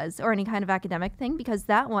school was or any kind of academic thing because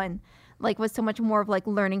that one like was so much more of like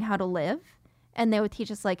learning how to live, and they would teach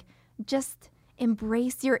us like just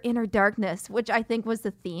embrace your inner darkness, which I think was the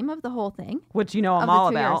theme of the whole thing. Which you know of I'm the all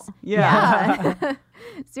 2 about. years. Yeah.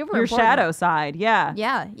 Super Your important. shadow side. Yeah.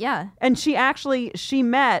 Yeah. And she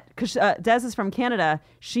met, because Des is from Canada,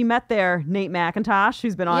 she met there Nate McIntosh,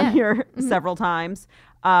 who's been on Yeah. here several times.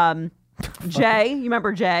 Jay, you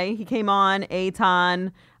remember Jay? He came on,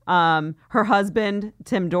 Aton, her husband,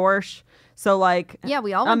 Tim Dorsch. So like, Yeah,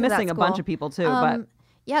 we all I'm went to that missing a bunch school. of people too, but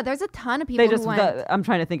Yeah, there's a ton of people they just, who went. I'm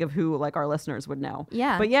trying to think of who like our listeners would know.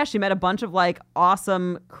 Yeah. But yeah, she met a bunch of like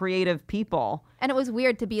awesome creative people. And it was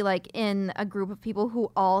weird to be like in a group of people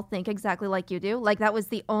who all think exactly like you do. Like that was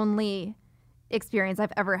the only experience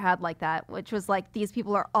I've ever had like that, which was like these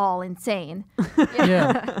people are all insane.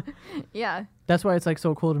 Yeah. Yeah. That's why it's like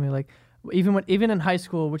so cool to me. Like even in high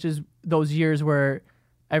school, which is those years where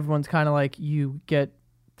everyone's kind of like you get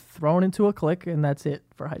thrown into a clique and that's it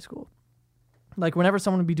for high school. Like whenever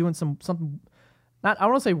someone would be doing something, not I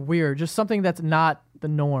don't want to say weird, just something that's not the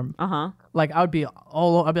norm. Like I'd be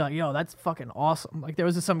like, yo, that's fucking awesome. Like there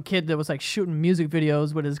was some kid that was like shooting music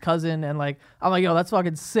videos with his cousin, and like I'm like, yo, that's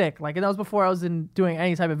fucking sick. Like, and that was before I was doing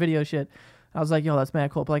any type of video shit. I was like, yo, that's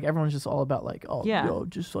mad cool. But like everyone's just all about like, oh, Yeah. yo,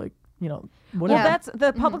 just like whatever. Well, that's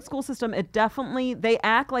the public school system. It definitely, they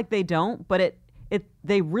act like they don't, but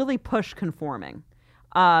they really push conforming.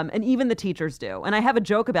 And even the teachers do. And I have a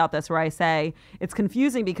joke about this where I say it's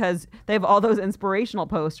confusing because they have all those inspirational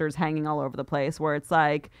posters hanging all over the place where it's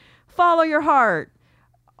like, follow your heart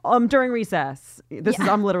during recess.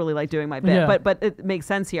 I'm literally like doing my bit, Yeah. but it makes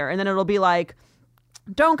sense here. And then it'll be like,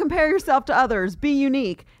 don't compare yourself to others. Be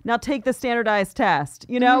unique. Now take the standardized test.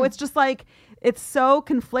 You know, it's just like, it's so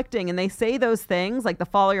conflicting. And they say those things like the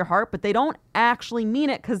follow your heart, but they don't actually mean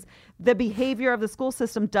it because the behavior of the school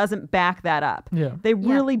system doesn't back that up. Yeah. They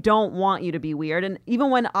really don't want you to be weird. And even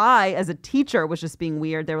when I, as a teacher, was just being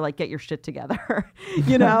weird, they were like, get your shit together,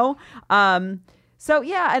 you know? So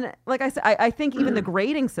yeah. And like I said, I think even the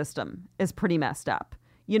grading system is pretty messed up.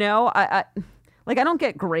 You know, I don't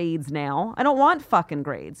get grades now. I don't want fucking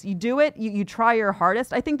grades. You do it. You try your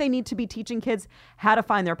hardest. I think they need to be teaching kids how to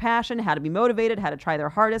find their passion, how to be motivated, how to try their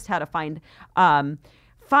hardest, how to find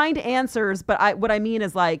answers. But what I mean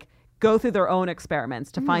is like go through their own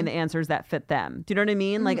experiments to find the answers that fit them. Do you know what I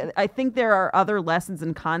mean? Like I think there are other lessons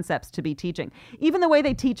and concepts to be teaching. Even the way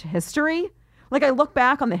they teach history. Like, I look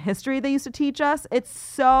back on the history they used to teach us. It's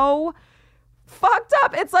so fucked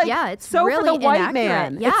up. It's like, it's so really for the white inaccurate.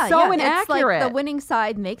 man. Yeah, it's so yeah. inaccurate. It's like the winning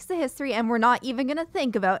side makes the history, and we're not even going to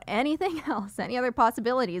think about anything else, any other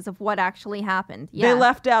possibilities of what actually happened. Yeah. They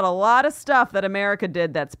left out a lot of stuff that America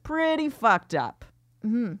did that's pretty fucked up.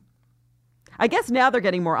 Mm-hmm. I guess now they're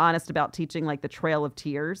getting more honest about teaching like the Trail of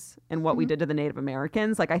Tears and what we did to the Native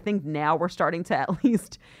Americans. Like, I think now we're starting to at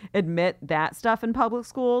least admit that stuff in public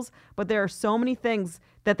schools. But there are so many things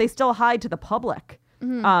that they still hide to the public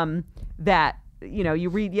that, you know, you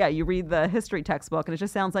read the history textbook and it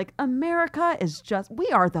just sounds like America is just, we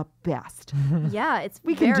are the best. Yeah, it's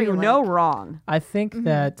We can very do like, no wrong. I think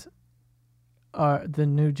that the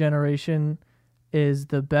new generation is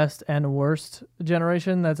the best and worst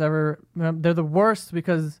generation that's ever. They're the worst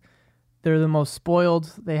because they're the most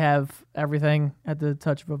spoiled. They have everything at the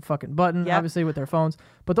touch of a fucking button, Yep. obviously with their phones.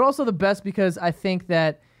 But they're also the best because I think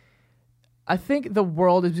the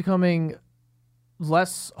world is becoming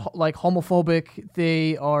less like homophobic.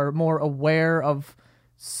 They are more aware of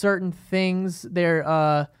certain things.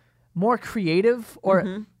 They're more creative,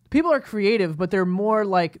 or people are creative, but they're more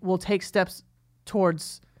like will take steps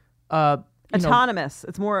towards Autonomous.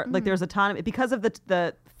 It's more like there's autonomy because of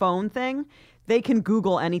the phone thing. They can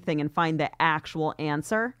Google anything and find the actual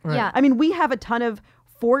answer. Right. Yeah. I mean, we have a ton of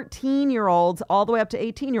 14-year-olds all the way up to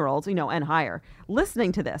 18-year-olds, you know, and higher,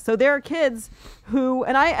 listening to this. So there are kids who,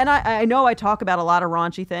 and I know I talk about a lot of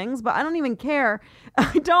raunchy things, but I don't even care.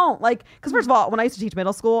 I don't like, because first of all, when I used to teach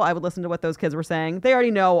middle school, I would listen to what those kids were saying. They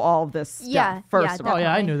already know all of this stuff. Yeah, First of all. Oh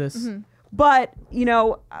yeah, I definitely. knew this. But, you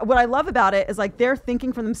know, what I love about it is like they're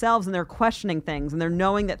thinking for themselves and they're questioning things and they're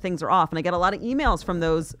knowing that things are off. And I get a lot of emails from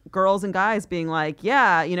those girls and guys being like,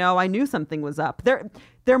 yeah, you know, I knew something was up.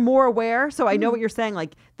 They're more aware. So I know what you're saying.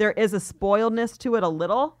 Like there is a spoiledness to it a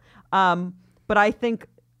little. But I think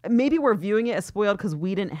maybe we're viewing it as spoiled because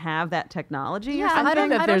we didn't have that technology. Yeah, or I something. think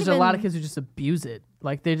that I there's don't a lot even- of kids who just abuse it.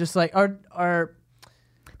 Like they just like are.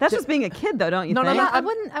 That's just being a kid, though, don't you No, no, think? no. Yeah,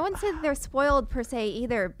 I wouldn't say that they're spoiled per se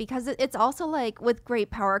either, because it's also like with great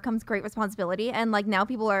power comes great responsibility, and like now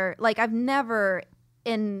people are like, I've never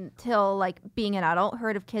until like being an adult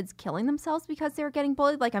heard of kids killing themselves because they were getting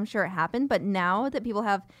bullied. Like I'm sure it happened, but now that people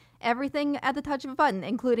have everything at the touch of a button,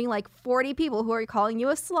 including like 40 people who are calling you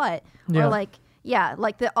a slut Yeah. or like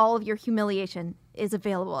like all of your humiliation is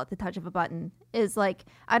available at the touch of a button, is like,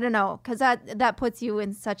 I don't know, because that puts you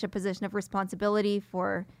in such a position of responsibility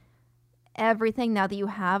for everything now that you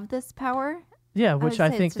have this power. Yeah, would which say I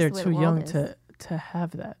it's think just they're the way too the young world to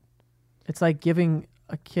have that. It's like giving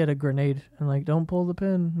a kid a grenade and like, don't pull the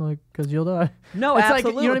pin, like, because you'll die. No, it's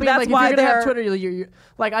absolutely. Like, you know what I mean? That's Like, why if you're gonna have they're- Twitter, you're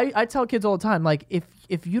like, I tell kids all the time, like,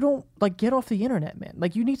 if you don't like get off the internet, man,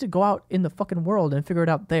 like you need to go out in the fucking world and figure it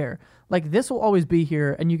out there. Like this will always be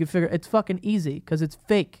here, and you can figure it's fucking easy because it's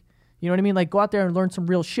fake. You know what I mean? Like go out there and learn some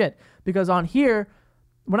real shit. Because on here,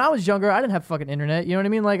 when I was younger, I didn't have fucking internet. You know what I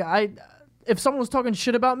mean? Like if someone was talking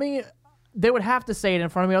shit about me, they would have to say it in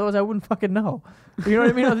front of me, otherwise I wouldn't fucking know. You know what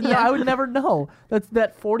I mean? I would never know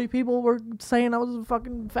that 40 people were saying I was a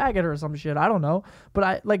fucking faggot or some shit. I don't know, but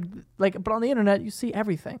I but on the internet you see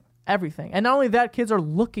everything, and not only that, kids are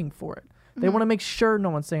looking for it. They want to make sure no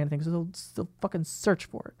one's saying anything, so they'll still fucking search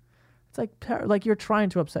for it. It's like you're trying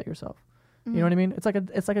to upset yourself. You know what I mean? It's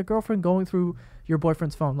like a girlfriend going through your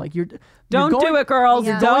boyfriend's phone. Like Don't do it, girls.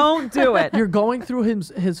 Yeah. Don't do it. You're going through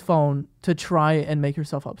his phone to try and make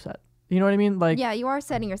yourself upset. You know what I mean? Like Yeah, you are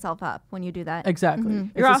setting yourself up when you do that. exactly. It's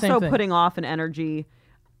You're the same also thing. putting off an energy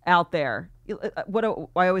out there. What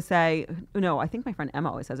I always say, no, I think my friend Emma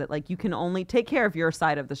always says it, like you can only take care of your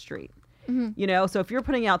side of the street. You know, so if you're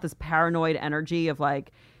putting out this paranoid energy of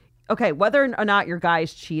like, okay, whether or not your guy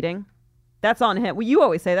is cheating, that's on him. Well, you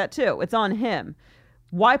always say that too. It's on him.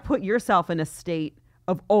 Why put yourself in a state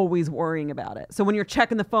of always worrying about it? So when you're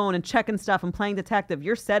checking the phone and checking stuff and playing detective,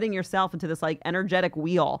 you're setting yourself into this like energetic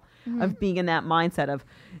wheel of being in that mindset of,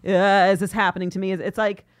 is this happening to me? It's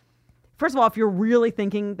like, first of all, if you're really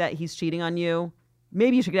thinking that he's cheating on you,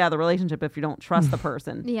 maybe you should get out of the relationship if you don't trust the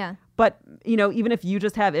person. Yeah. But, you know, even if you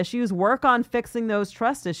just have issues, work on fixing those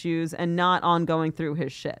trust issues and not on going through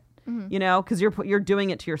his shit. You know, because you're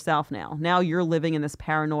doing it to yourself now. Now you're living in this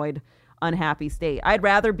paranoid, unhappy state. I'd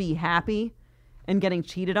rather be happy and getting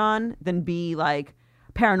cheated on than be like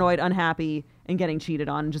paranoid, unhappy, and getting cheated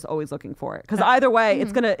on and just always looking for it. Because either way,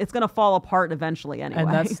 it's gonna fall apart eventually anyway.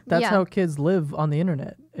 And that's Yeah. how kids live on the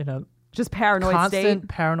internet in a just paranoid constant state.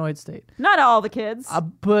 paranoid state. Not all the kids.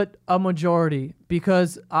 But a majority,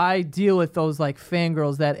 because I deal with those like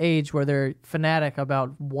fangirls that age where they're fanatic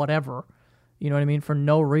about whatever, you know what I mean, for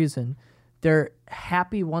no reason. They're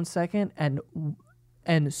happy 1 second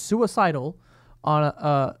and suicidal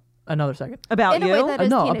on another second. About In a you? way that is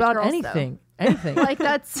No, teenage about girls, anything. Anything. Like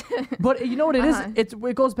that's But you know what it is? Uh-huh.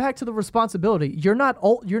 It goes back to the responsibility. You're not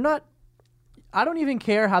old. You're not. I don't even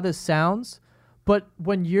care how this sounds, but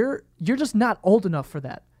when you're just not old enough for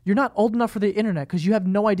that. You're not old enough for the internet because you have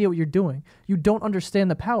no idea what you're doing. You don't understand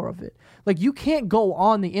the power of it. Like you can't go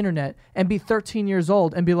on the internet and be 13 years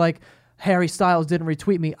old and be like, Harry Styles didn't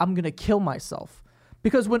retweet me. I'm gonna kill myself.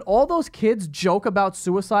 Because when all those kids joke about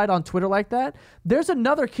suicide on Twitter like that, there's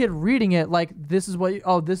another kid reading it like, this is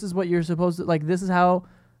what you're supposed to, like, this is how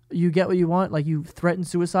you get what you want, like you threaten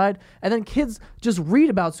suicide. And then kids just read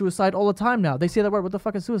about suicide all the time now. They say that word, what the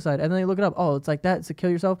fuck is suicide? And then they look it up. Oh, it's like that. It's to kill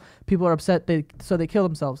yourself. People are upset, so they kill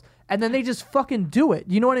themselves. And then they just fucking do it.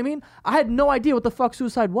 You know what I mean? I had no idea what the fuck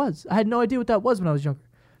suicide was. I had no idea what that was when I was younger.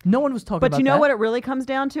 No one was talking about that. But you know what it really comes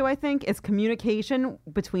down to, I think, is communication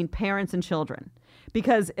between parents and children.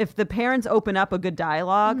 Because if the parents open up a good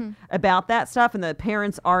dialogue about that stuff and the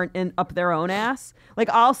parents aren't up their own ass, like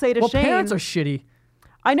I'll say to Shane. Parents are shitty.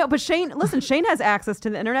 I know, but Shane has access to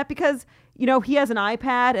the internet because, you know, he has an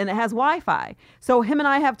iPad and it has Wi-Fi. So him and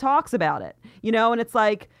I have talks about it, you know, and it's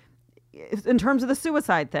like, in terms of the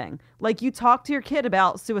suicide thing, like you talk to your kid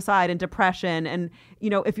about suicide and depression. And, you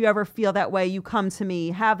know, if you ever feel that way, you come to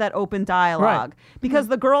me, have that open dialogue. Right. Because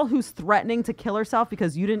the girl who's threatening to kill herself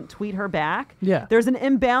because you didn't tweet her back, there's an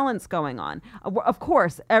imbalance going on. Of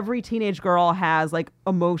course, every teenage girl has like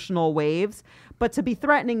emotional waves, but to be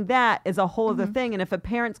threatening that is a whole other thing. And if a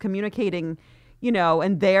parent's communicating, you know,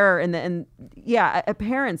 and parents,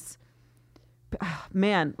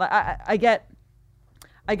 man, I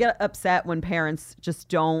get upset when parents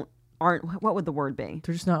just aren't, what would the word be?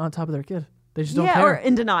 They're just not on top of their kid. They just don't care. care. Or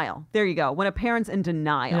in denial. There you go. When a parent's in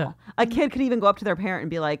denial, a kid could even go up to their parent and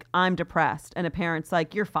be like, I'm depressed. And a parent's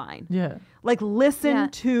like, you're fine. Yeah. Like, listen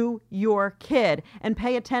to your kid and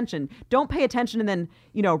pay attention. Don't pay attention and then,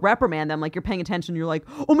 you know, reprimand them like you're paying attention. You're like,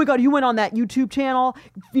 oh my God, you went on that YouTube channel.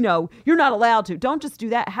 You know, you're not allowed to. Don't just do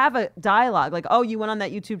that. Have a dialogue. Like, oh, you went on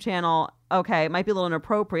that YouTube channel. Okay, it might be a little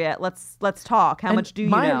inappropriate. Let's talk. How much do you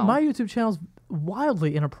know? My YouTube channel's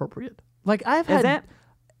wildly inappropriate. Like I've had.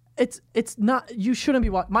 Is it? It's not. You shouldn't be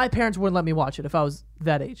watching. My parents wouldn't let me watch it if I was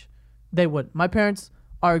that age. They wouldn't. My parents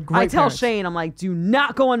are great. I tell parents. Shane, I'm like, do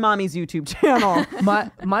not go on mommy's YouTube channel.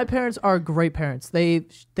 my parents are great parents. They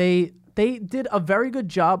did a very good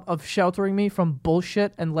job of sheltering me from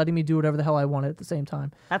bullshit and letting me do whatever the hell I wanted at the same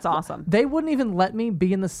time. That's awesome. They wouldn't even let me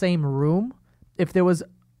be in the same room if there was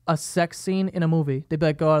a sex scene in a movie. They'd be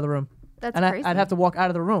like, go out of the room. That's and crazy. I'd have to walk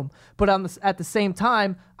out of the room. But at the same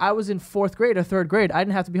time, I was in 4th grade or 3rd grade. I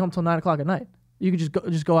didn't have to be home till 9 o'clock at night. You could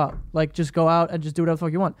just go out. Like, just go out and just do whatever the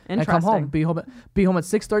fuck you want. And come home. Be home at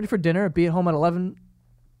 6:30 for dinner. Be at home at 11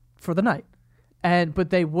 for the night.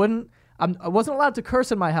 But they wouldn't. I wasn't allowed to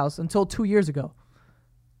curse in my house until 2 years ago.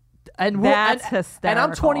 And that's hysterical. And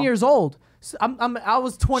I'm 20 years old. So I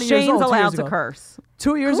was 20 Shane's years old. allowed to curse.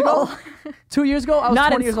 2 years ago, I was Not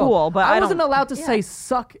 20 in years school, old. but I wasn't allowed to say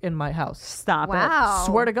suck in my house. Stop it. Wow.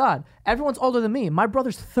 Swear to God, everyone's older than me. My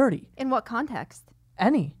brother's 30. In what context?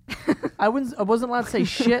 Any. I wasn't allowed to say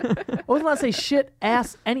shit. I wasn't allowed to say shit,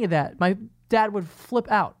 ass, any of that. My dad would flip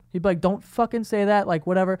out. He'd be like, "Don't fucking say that." Like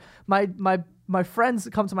whatever. My friends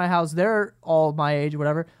come to my house. They're all my age,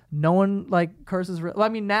 whatever. No one like curses. I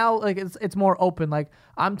mean, now like it's more open. Like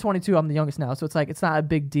I'm 22. I'm the youngest now, so it's like it's not a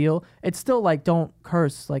big deal. It's still like don't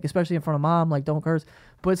curse, like especially in front of mom. Like don't curse.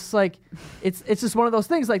 But it's like it's just one of those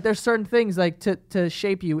things. Like there's certain things like to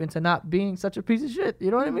shape you into not being such a piece of shit.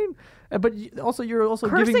 You know what I mean? But also you're also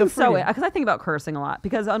giving the freedom. Because I think about cursing a lot.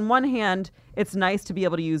 Because on one hand, it's nice to be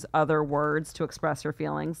able to use other words to express your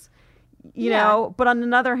feelings, you know. But on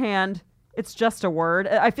another hand, it's just a word.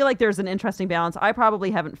 I feel like there's an interesting balance. I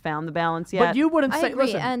probably haven't found the balance yet. But you wouldn't say. agree,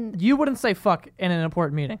 Listen, and- you wouldn't say fuck in an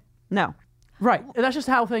important meeting. No. Right. That's just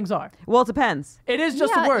how things are. Well, it depends. It is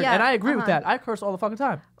just Yeah, a word, yeah, and I agree with that. I curse all the fucking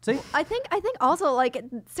time. See? I think also like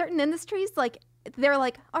certain industries, like they're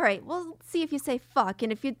like, all right, we'll see if you say fuck,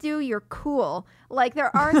 and if you do, you're cool. Like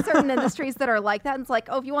there are certain industries that are like that, and it's like,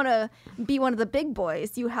 oh, if you want to be one of the big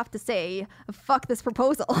boys, you have to say fuck this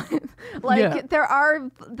proposal. Like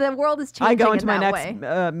the world is changing. I go into in my that next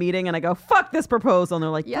way. meeting and I go, fuck this proposal. And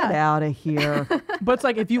they're like, get out of here. But it's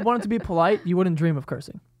like if you wanted to be polite, you wouldn't dream of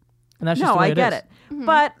cursing. And that's just No, the way I get is. it.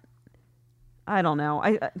 But I don't know.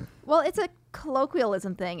 Well, it's a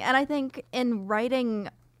colloquialism thing, and I think in writing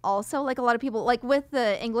also, like a lot of people, like with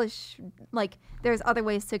the English, like there's other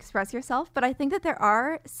ways to express yourself, but I think that there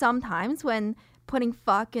are some times when putting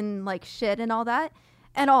fuck and like shit and all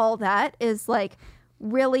that is like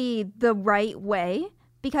really the right way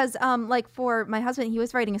Because like for my husband, he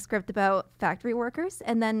was writing a script about factory workers,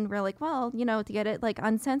 and then we're like, well, you know, to get it like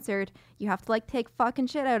uncensored, you have to like take fucking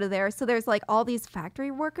shit out of there. So there's like all these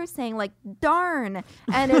factory workers saying like darn,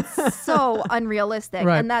 and it's so unrealistic,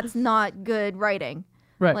 Right. and that's not good writing.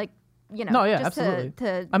 Right. Like, you know, No, yeah, just absolutely.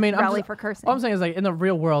 to I mean, rally for cursing. All I'm saying is like in the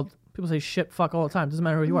real world, people say shit, fuck all the time. Doesn't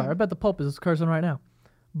matter who you are. I bet the Pope is cursing right now,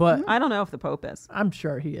 but I don't know if the Pope is. I'm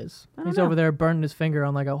sure he is. don't He's know. over there burning his finger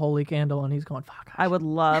on like a holy candle, and he's going, "Fuck." I would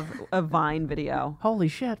love a Vine video Holy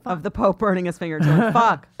shit. Fuck. of the Pope burning his finger. Going,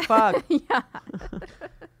 fuck.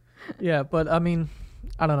 Yeah, but I mean,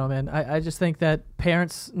 I don't know, man. I just think that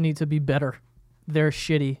parents need to be better. They're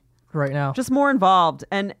shitty right now. Just more involved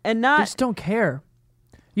and They not just don't care.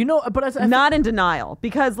 You know, but as not in denial.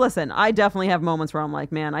 Because listen, I definitely have moments where I'm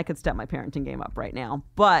like, man, I could step my parenting game up right now.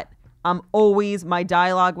 But my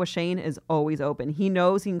dialogue with Shane is always open. He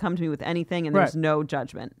knows he can come to me with anything, and there's Right. no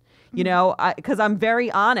judgment. You know, because I'm very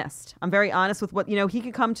honest. I'm very honest with what, you know, he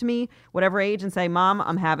could come to me, whatever age, and say, Mom,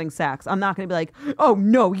 I'm having sex. I'm not going to be like, oh,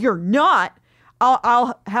 no, you're not.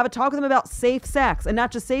 I'll have a talk with him about safe sex, and not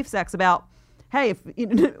just safe sex, about, hey, if, you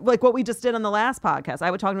know, like what we just did on the last podcast. I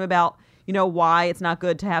would talk to him about, you know, why it's not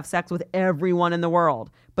good to have sex with everyone in the world,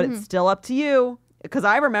 but it's still up to you. Because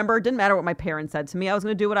I remember it didn't matter what my parents said to me. I was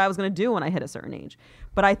going to do what I was going to do when I hit a certain age.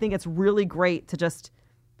 But I think it's really great to just,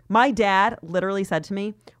 my dad literally said to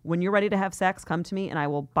me, when you're ready to have sex, come to me and I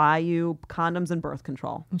will buy you condoms and birth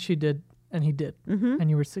control. And she did, and he did. And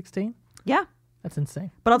you were 16? Yeah. That's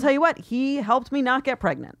insane. But I'll tell you what, he helped me not get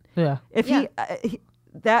pregnant. Yeah. If Yeah.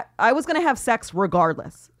 that I was going to have sex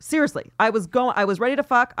regardless. Seriously. I was ready to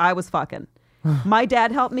fuck. I was fucking. My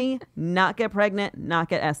dad helped me not get pregnant, not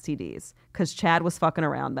get STDs, because Chad was fucking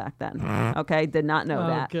around back then. Okay, did not know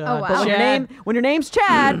that. God. Oh, wow. But when your name's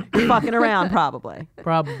Chad, you're fucking around probably.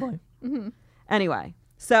 Probably. Anyway,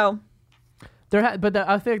 so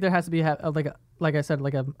I think there has to be like I said,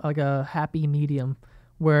 like a happy medium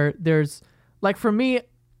where there's, like, for me,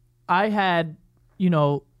 I had, you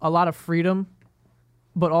know, a lot of freedom,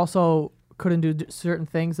 but also couldn't do certain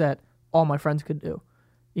things that all my friends could do.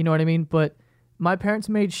 You know what I mean? But my parents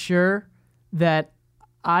made sure that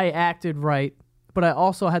I acted right, but I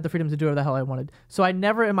also had the freedom to do whatever the hell I wanted. So I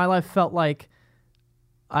never in my life felt like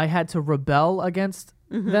I had to rebel against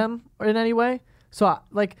them in any way. So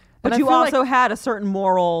but and I you feel like- also had a certain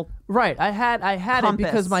moral. right. I had it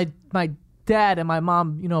because Compass. my dad and my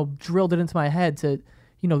mom, you know, drilled it into my head to,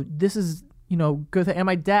 you know, this is, you know, good thing. And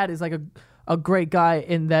my dad is like a great guy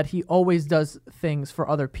in that he always does things for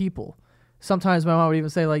other people. Sometimes my mom would even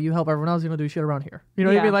say, like, you help everyone else, you don't do shit around here. You know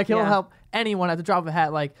what I Yeah, mean? Like, he'll yeah. help anyone at the drop of a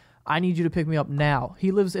hat. Like, I need you to pick me up now.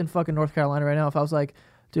 He lives in fucking North Carolina right now. If I was like,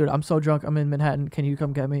 dude, I'm so drunk, I'm in Manhattan, can you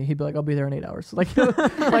come get me? He'd be like, I'll be there in 8 hours. Like,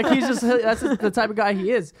 like he's just, that's just the type of guy he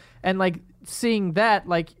is. And like seeing that,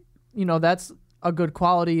 like, you know, that's a good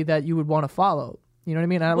quality that you would want to follow. You know what I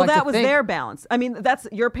mean? And I Well, like that to was think, their balance. I mean, that's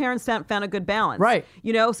your parents found a good balance. Right.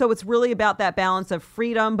 You know, so it's really about that balance of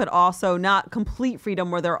freedom, but also not complete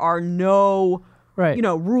freedom where there are no, right. you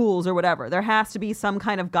know, rules or whatever. There has to be some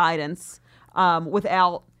kind of guidance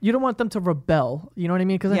without. You don't want them to rebel. You know what I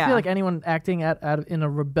mean? Because I Yeah. feel like anyone acting in a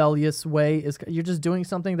rebellious way is you're just doing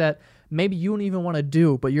something that maybe you don't even want to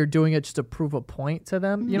do, but you're doing it just to prove a point to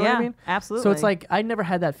them. You know what Yeah, I mean? absolutely. So it's like I never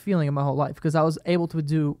had that feeling in my whole life because I was able to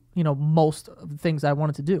do, you know, most of the things I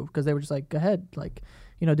wanted to do because they were just like, go ahead, like,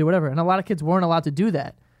 you know, do whatever. And a lot of kids weren't allowed to do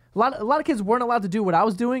that. A lot of kids weren't allowed to do what I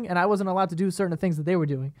was doing, and I wasn't allowed to do certain things that they were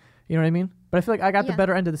doing. You know what I mean? But I feel like I got the Yeah.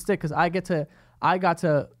 better end of the stick because I got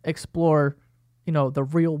to explore, you know, the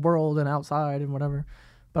real world and outside and whatever.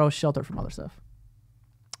 But I was sheltered from other stuff.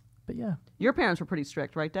 But yeah. Your parents were pretty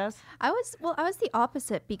strict, right, Des? I was the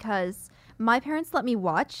opposite because my parents let me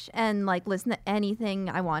watch and like listen to anything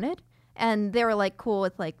I wanted. And they were like cool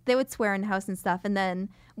with like they would swear in the house and stuff. And then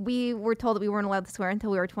we were told that we weren't allowed to swear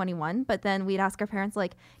until we were 21. But then we'd ask our parents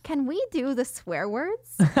like, "Can we do the swear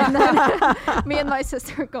words?" And then me and my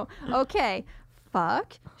sister would go, "Okay,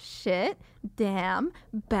 fuck, shit, damn,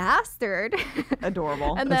 bastard."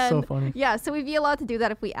 Adorable. And That's then so funny. yeah, so we'd be allowed to do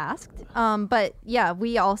that if we asked. But yeah,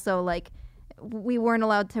 we also like we weren't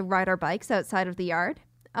allowed to ride our bikes outside of the yard.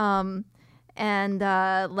 And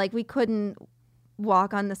like we couldn't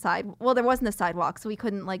walk on the side. Well, there wasn't a sidewalk, so we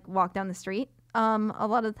couldn't like walk down the street a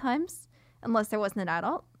lot of the times unless there wasn't an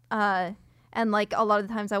adult. And like a lot of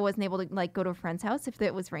the times I wasn't able to like go to a friend's house if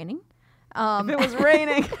it was raining. If it was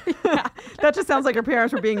raining. That just sounds like your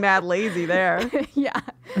parents were being mad lazy there. Yeah.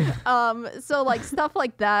 So like stuff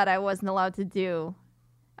like that I wasn't allowed to do.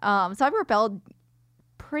 So I rebelled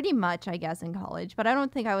pretty much, I guess, in college, but I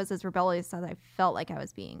don't think I was as rebellious as I felt like I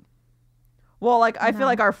was being. Well, like I feel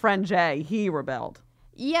like our friend Jay, he rebelled.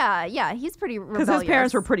 Yeah, he's pretty rebellious. Because his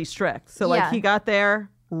parents were pretty strict. So, like, Yeah. he got there,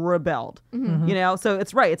 rebelled. Mm-hmm. You know? So,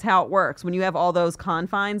 it's right. It's how it works. When you have all those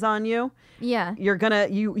confines on you, Yeah. you're gonna,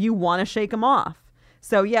 you want to shake them off.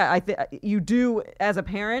 So, yeah, you do, as a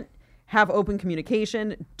parent, have open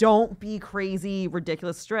communication. Don't be crazy,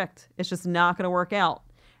 ridiculous, strict. It's just not going to work out.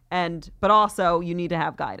 But also you need to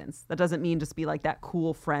have guidance. That doesn't mean just be like that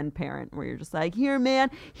cool friend parent where you're just like, here,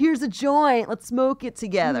 man, here's a joint. Let's smoke it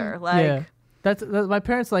together. Like, yeah. That's my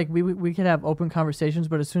parents. Like we can have open conversations,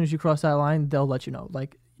 but as soon as you cross that line, they'll let you know.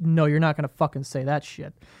 Like, no, you're not gonna fucking say that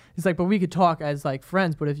shit. It's like, but we could talk as like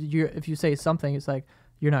friends. But if you say something, it's like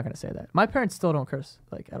you're not gonna say that. My parents still don't curse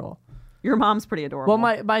like at all. your mom's pretty adorable.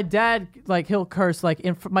 Well, my dad, like, he'll curse like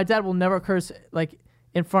my dad will never curse like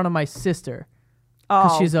in front of my sister.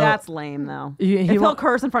 oh, she's that's lame though. He if he'll won't-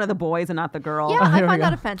 curse in front of the boys and not the girl. Yeah, Oh, I here we find that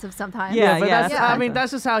go. offensive sometimes. Yeah, But that's, yeah. I mean,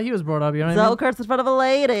 that's just how he was brought up. You know what I So mean? curse in front of a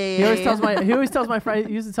lady. He always tells my friend.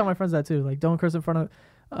 He used to tell my friends that too. Like, don't curse in front of.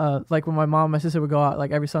 Like when my mom and my sister would go out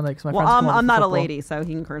like every Sunday because my Well, friends. come over I'm for not a football. lady, so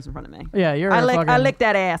he can curse in front of me. Yeah, you're. I a fucking, lick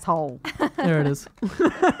that asshole. There it is.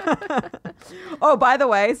 Oh, by the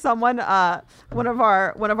way, someone, one of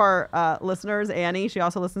our listeners, Annie, she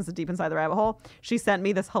also listens to Deep Inside the Rabbit Hole. She sent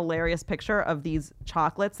me this hilarious picture of these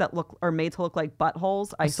chocolates that are made to look like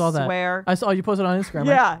buttholes. I saw that. swear. I saw you posted on Instagram. Right?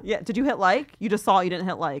 Yeah, yeah. Did you hit like? You just saw it. You didn't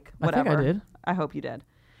hit like. I think Whatever. I did. I hope you did.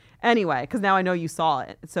 Anyway, because now I know you saw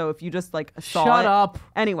it. So if you just like saw Shut it. up.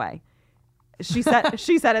 Anyway, she said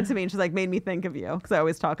she said it to me, and she's like, made me think of you because I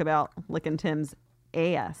always talk about licking Tim's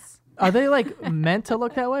ass. Are they like meant to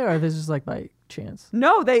look that way, or are they just like by chance?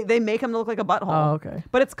 No, they make him look like a butthole. Oh, okay.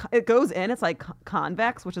 But it goes in. It's like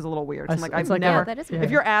convex, which is a little weird. So I'm like, it's I've like never. Yeah, that is Yeah. weird.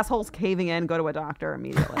 If your asshole's caving in, go to a doctor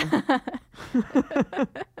immediately.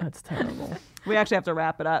 That's terrible. We actually have to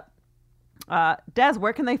wrap it up. Des,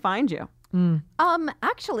 where can they find you?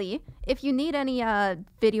 Actually, if you need any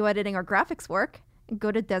video editing or graphics work, go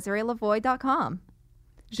to DesireeLavoie.com.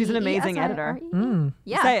 She's an amazing editor.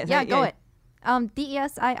 Yeah, Say it, yeah, say it, go yeah. it.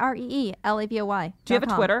 DesireeLavoy. Do you have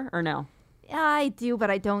a Twitter or no? I do,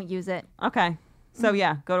 but I don't use it. Okay. So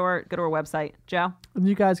yeah, go to her website. Joe?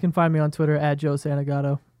 You guys can find me on Twitter at Joe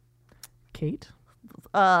Santagato. Kate?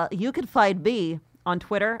 You can find me on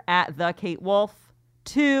Twitter at the Kate Wolf,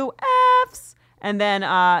 2 Fs. And then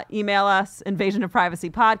email us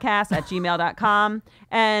invasionofprivacypodcast@gmail.com.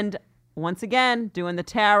 And once again, doing the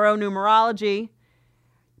tarot numerology,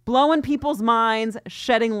 blowing people's minds,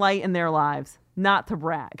 shedding light in their lives. Not to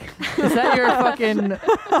brag. Is that your fucking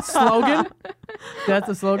slogan? That's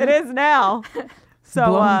the slogan? It is now. So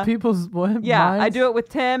Blowing people's what, yeah, minds? I do it with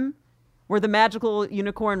Tim. We're the magical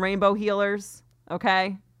unicorn rainbow healers.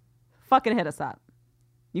 Okay? Fucking hit us up.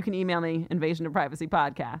 You can email me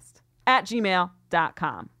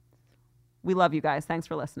invasionofprivacypodcast@gmail.com. We love you guys. Thanks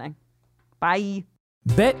for listening. Bye.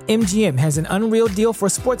 BetMGM has an unreal deal for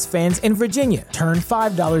sports fans in Virginia. Turn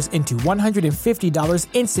 $5 into $150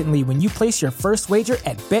 instantly when you place your first wager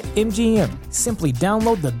at BetMGM. Simply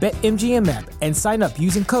download the BetMGM app and sign up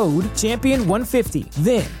using code Champion150.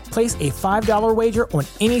 Then, place a $5 wager on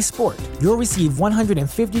any sport. You'll receive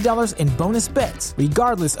 $150 in bonus bets,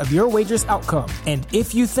 regardless of your wager's outcome. And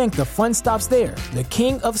if you think the fun stops there, the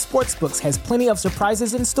King of Sportsbooks has plenty of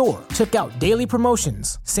surprises in store. Check out daily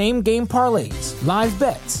promotions, same-game parlays, live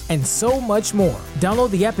bets, and so much more. Download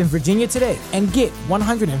the app in Virginia today and get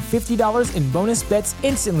 $150 in bonus bets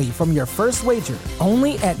instantly from your first wager.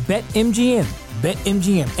 Only at BetMGM.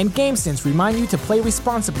 BetMGM and GameSense remind you to play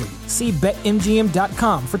responsibly. See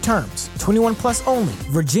BetMGM.com for terms. 21 plus only.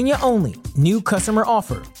 Virginia only. New customer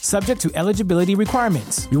offer. Subject to eligibility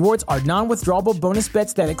requirements. Rewards are non-withdrawable bonus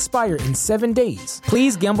bets that expire in 7 days.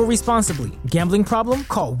 Please gamble responsibly. Gambling problem?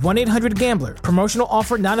 Call 1-800-GAMBLER. Promotional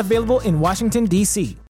offer not available in Washington, D.C.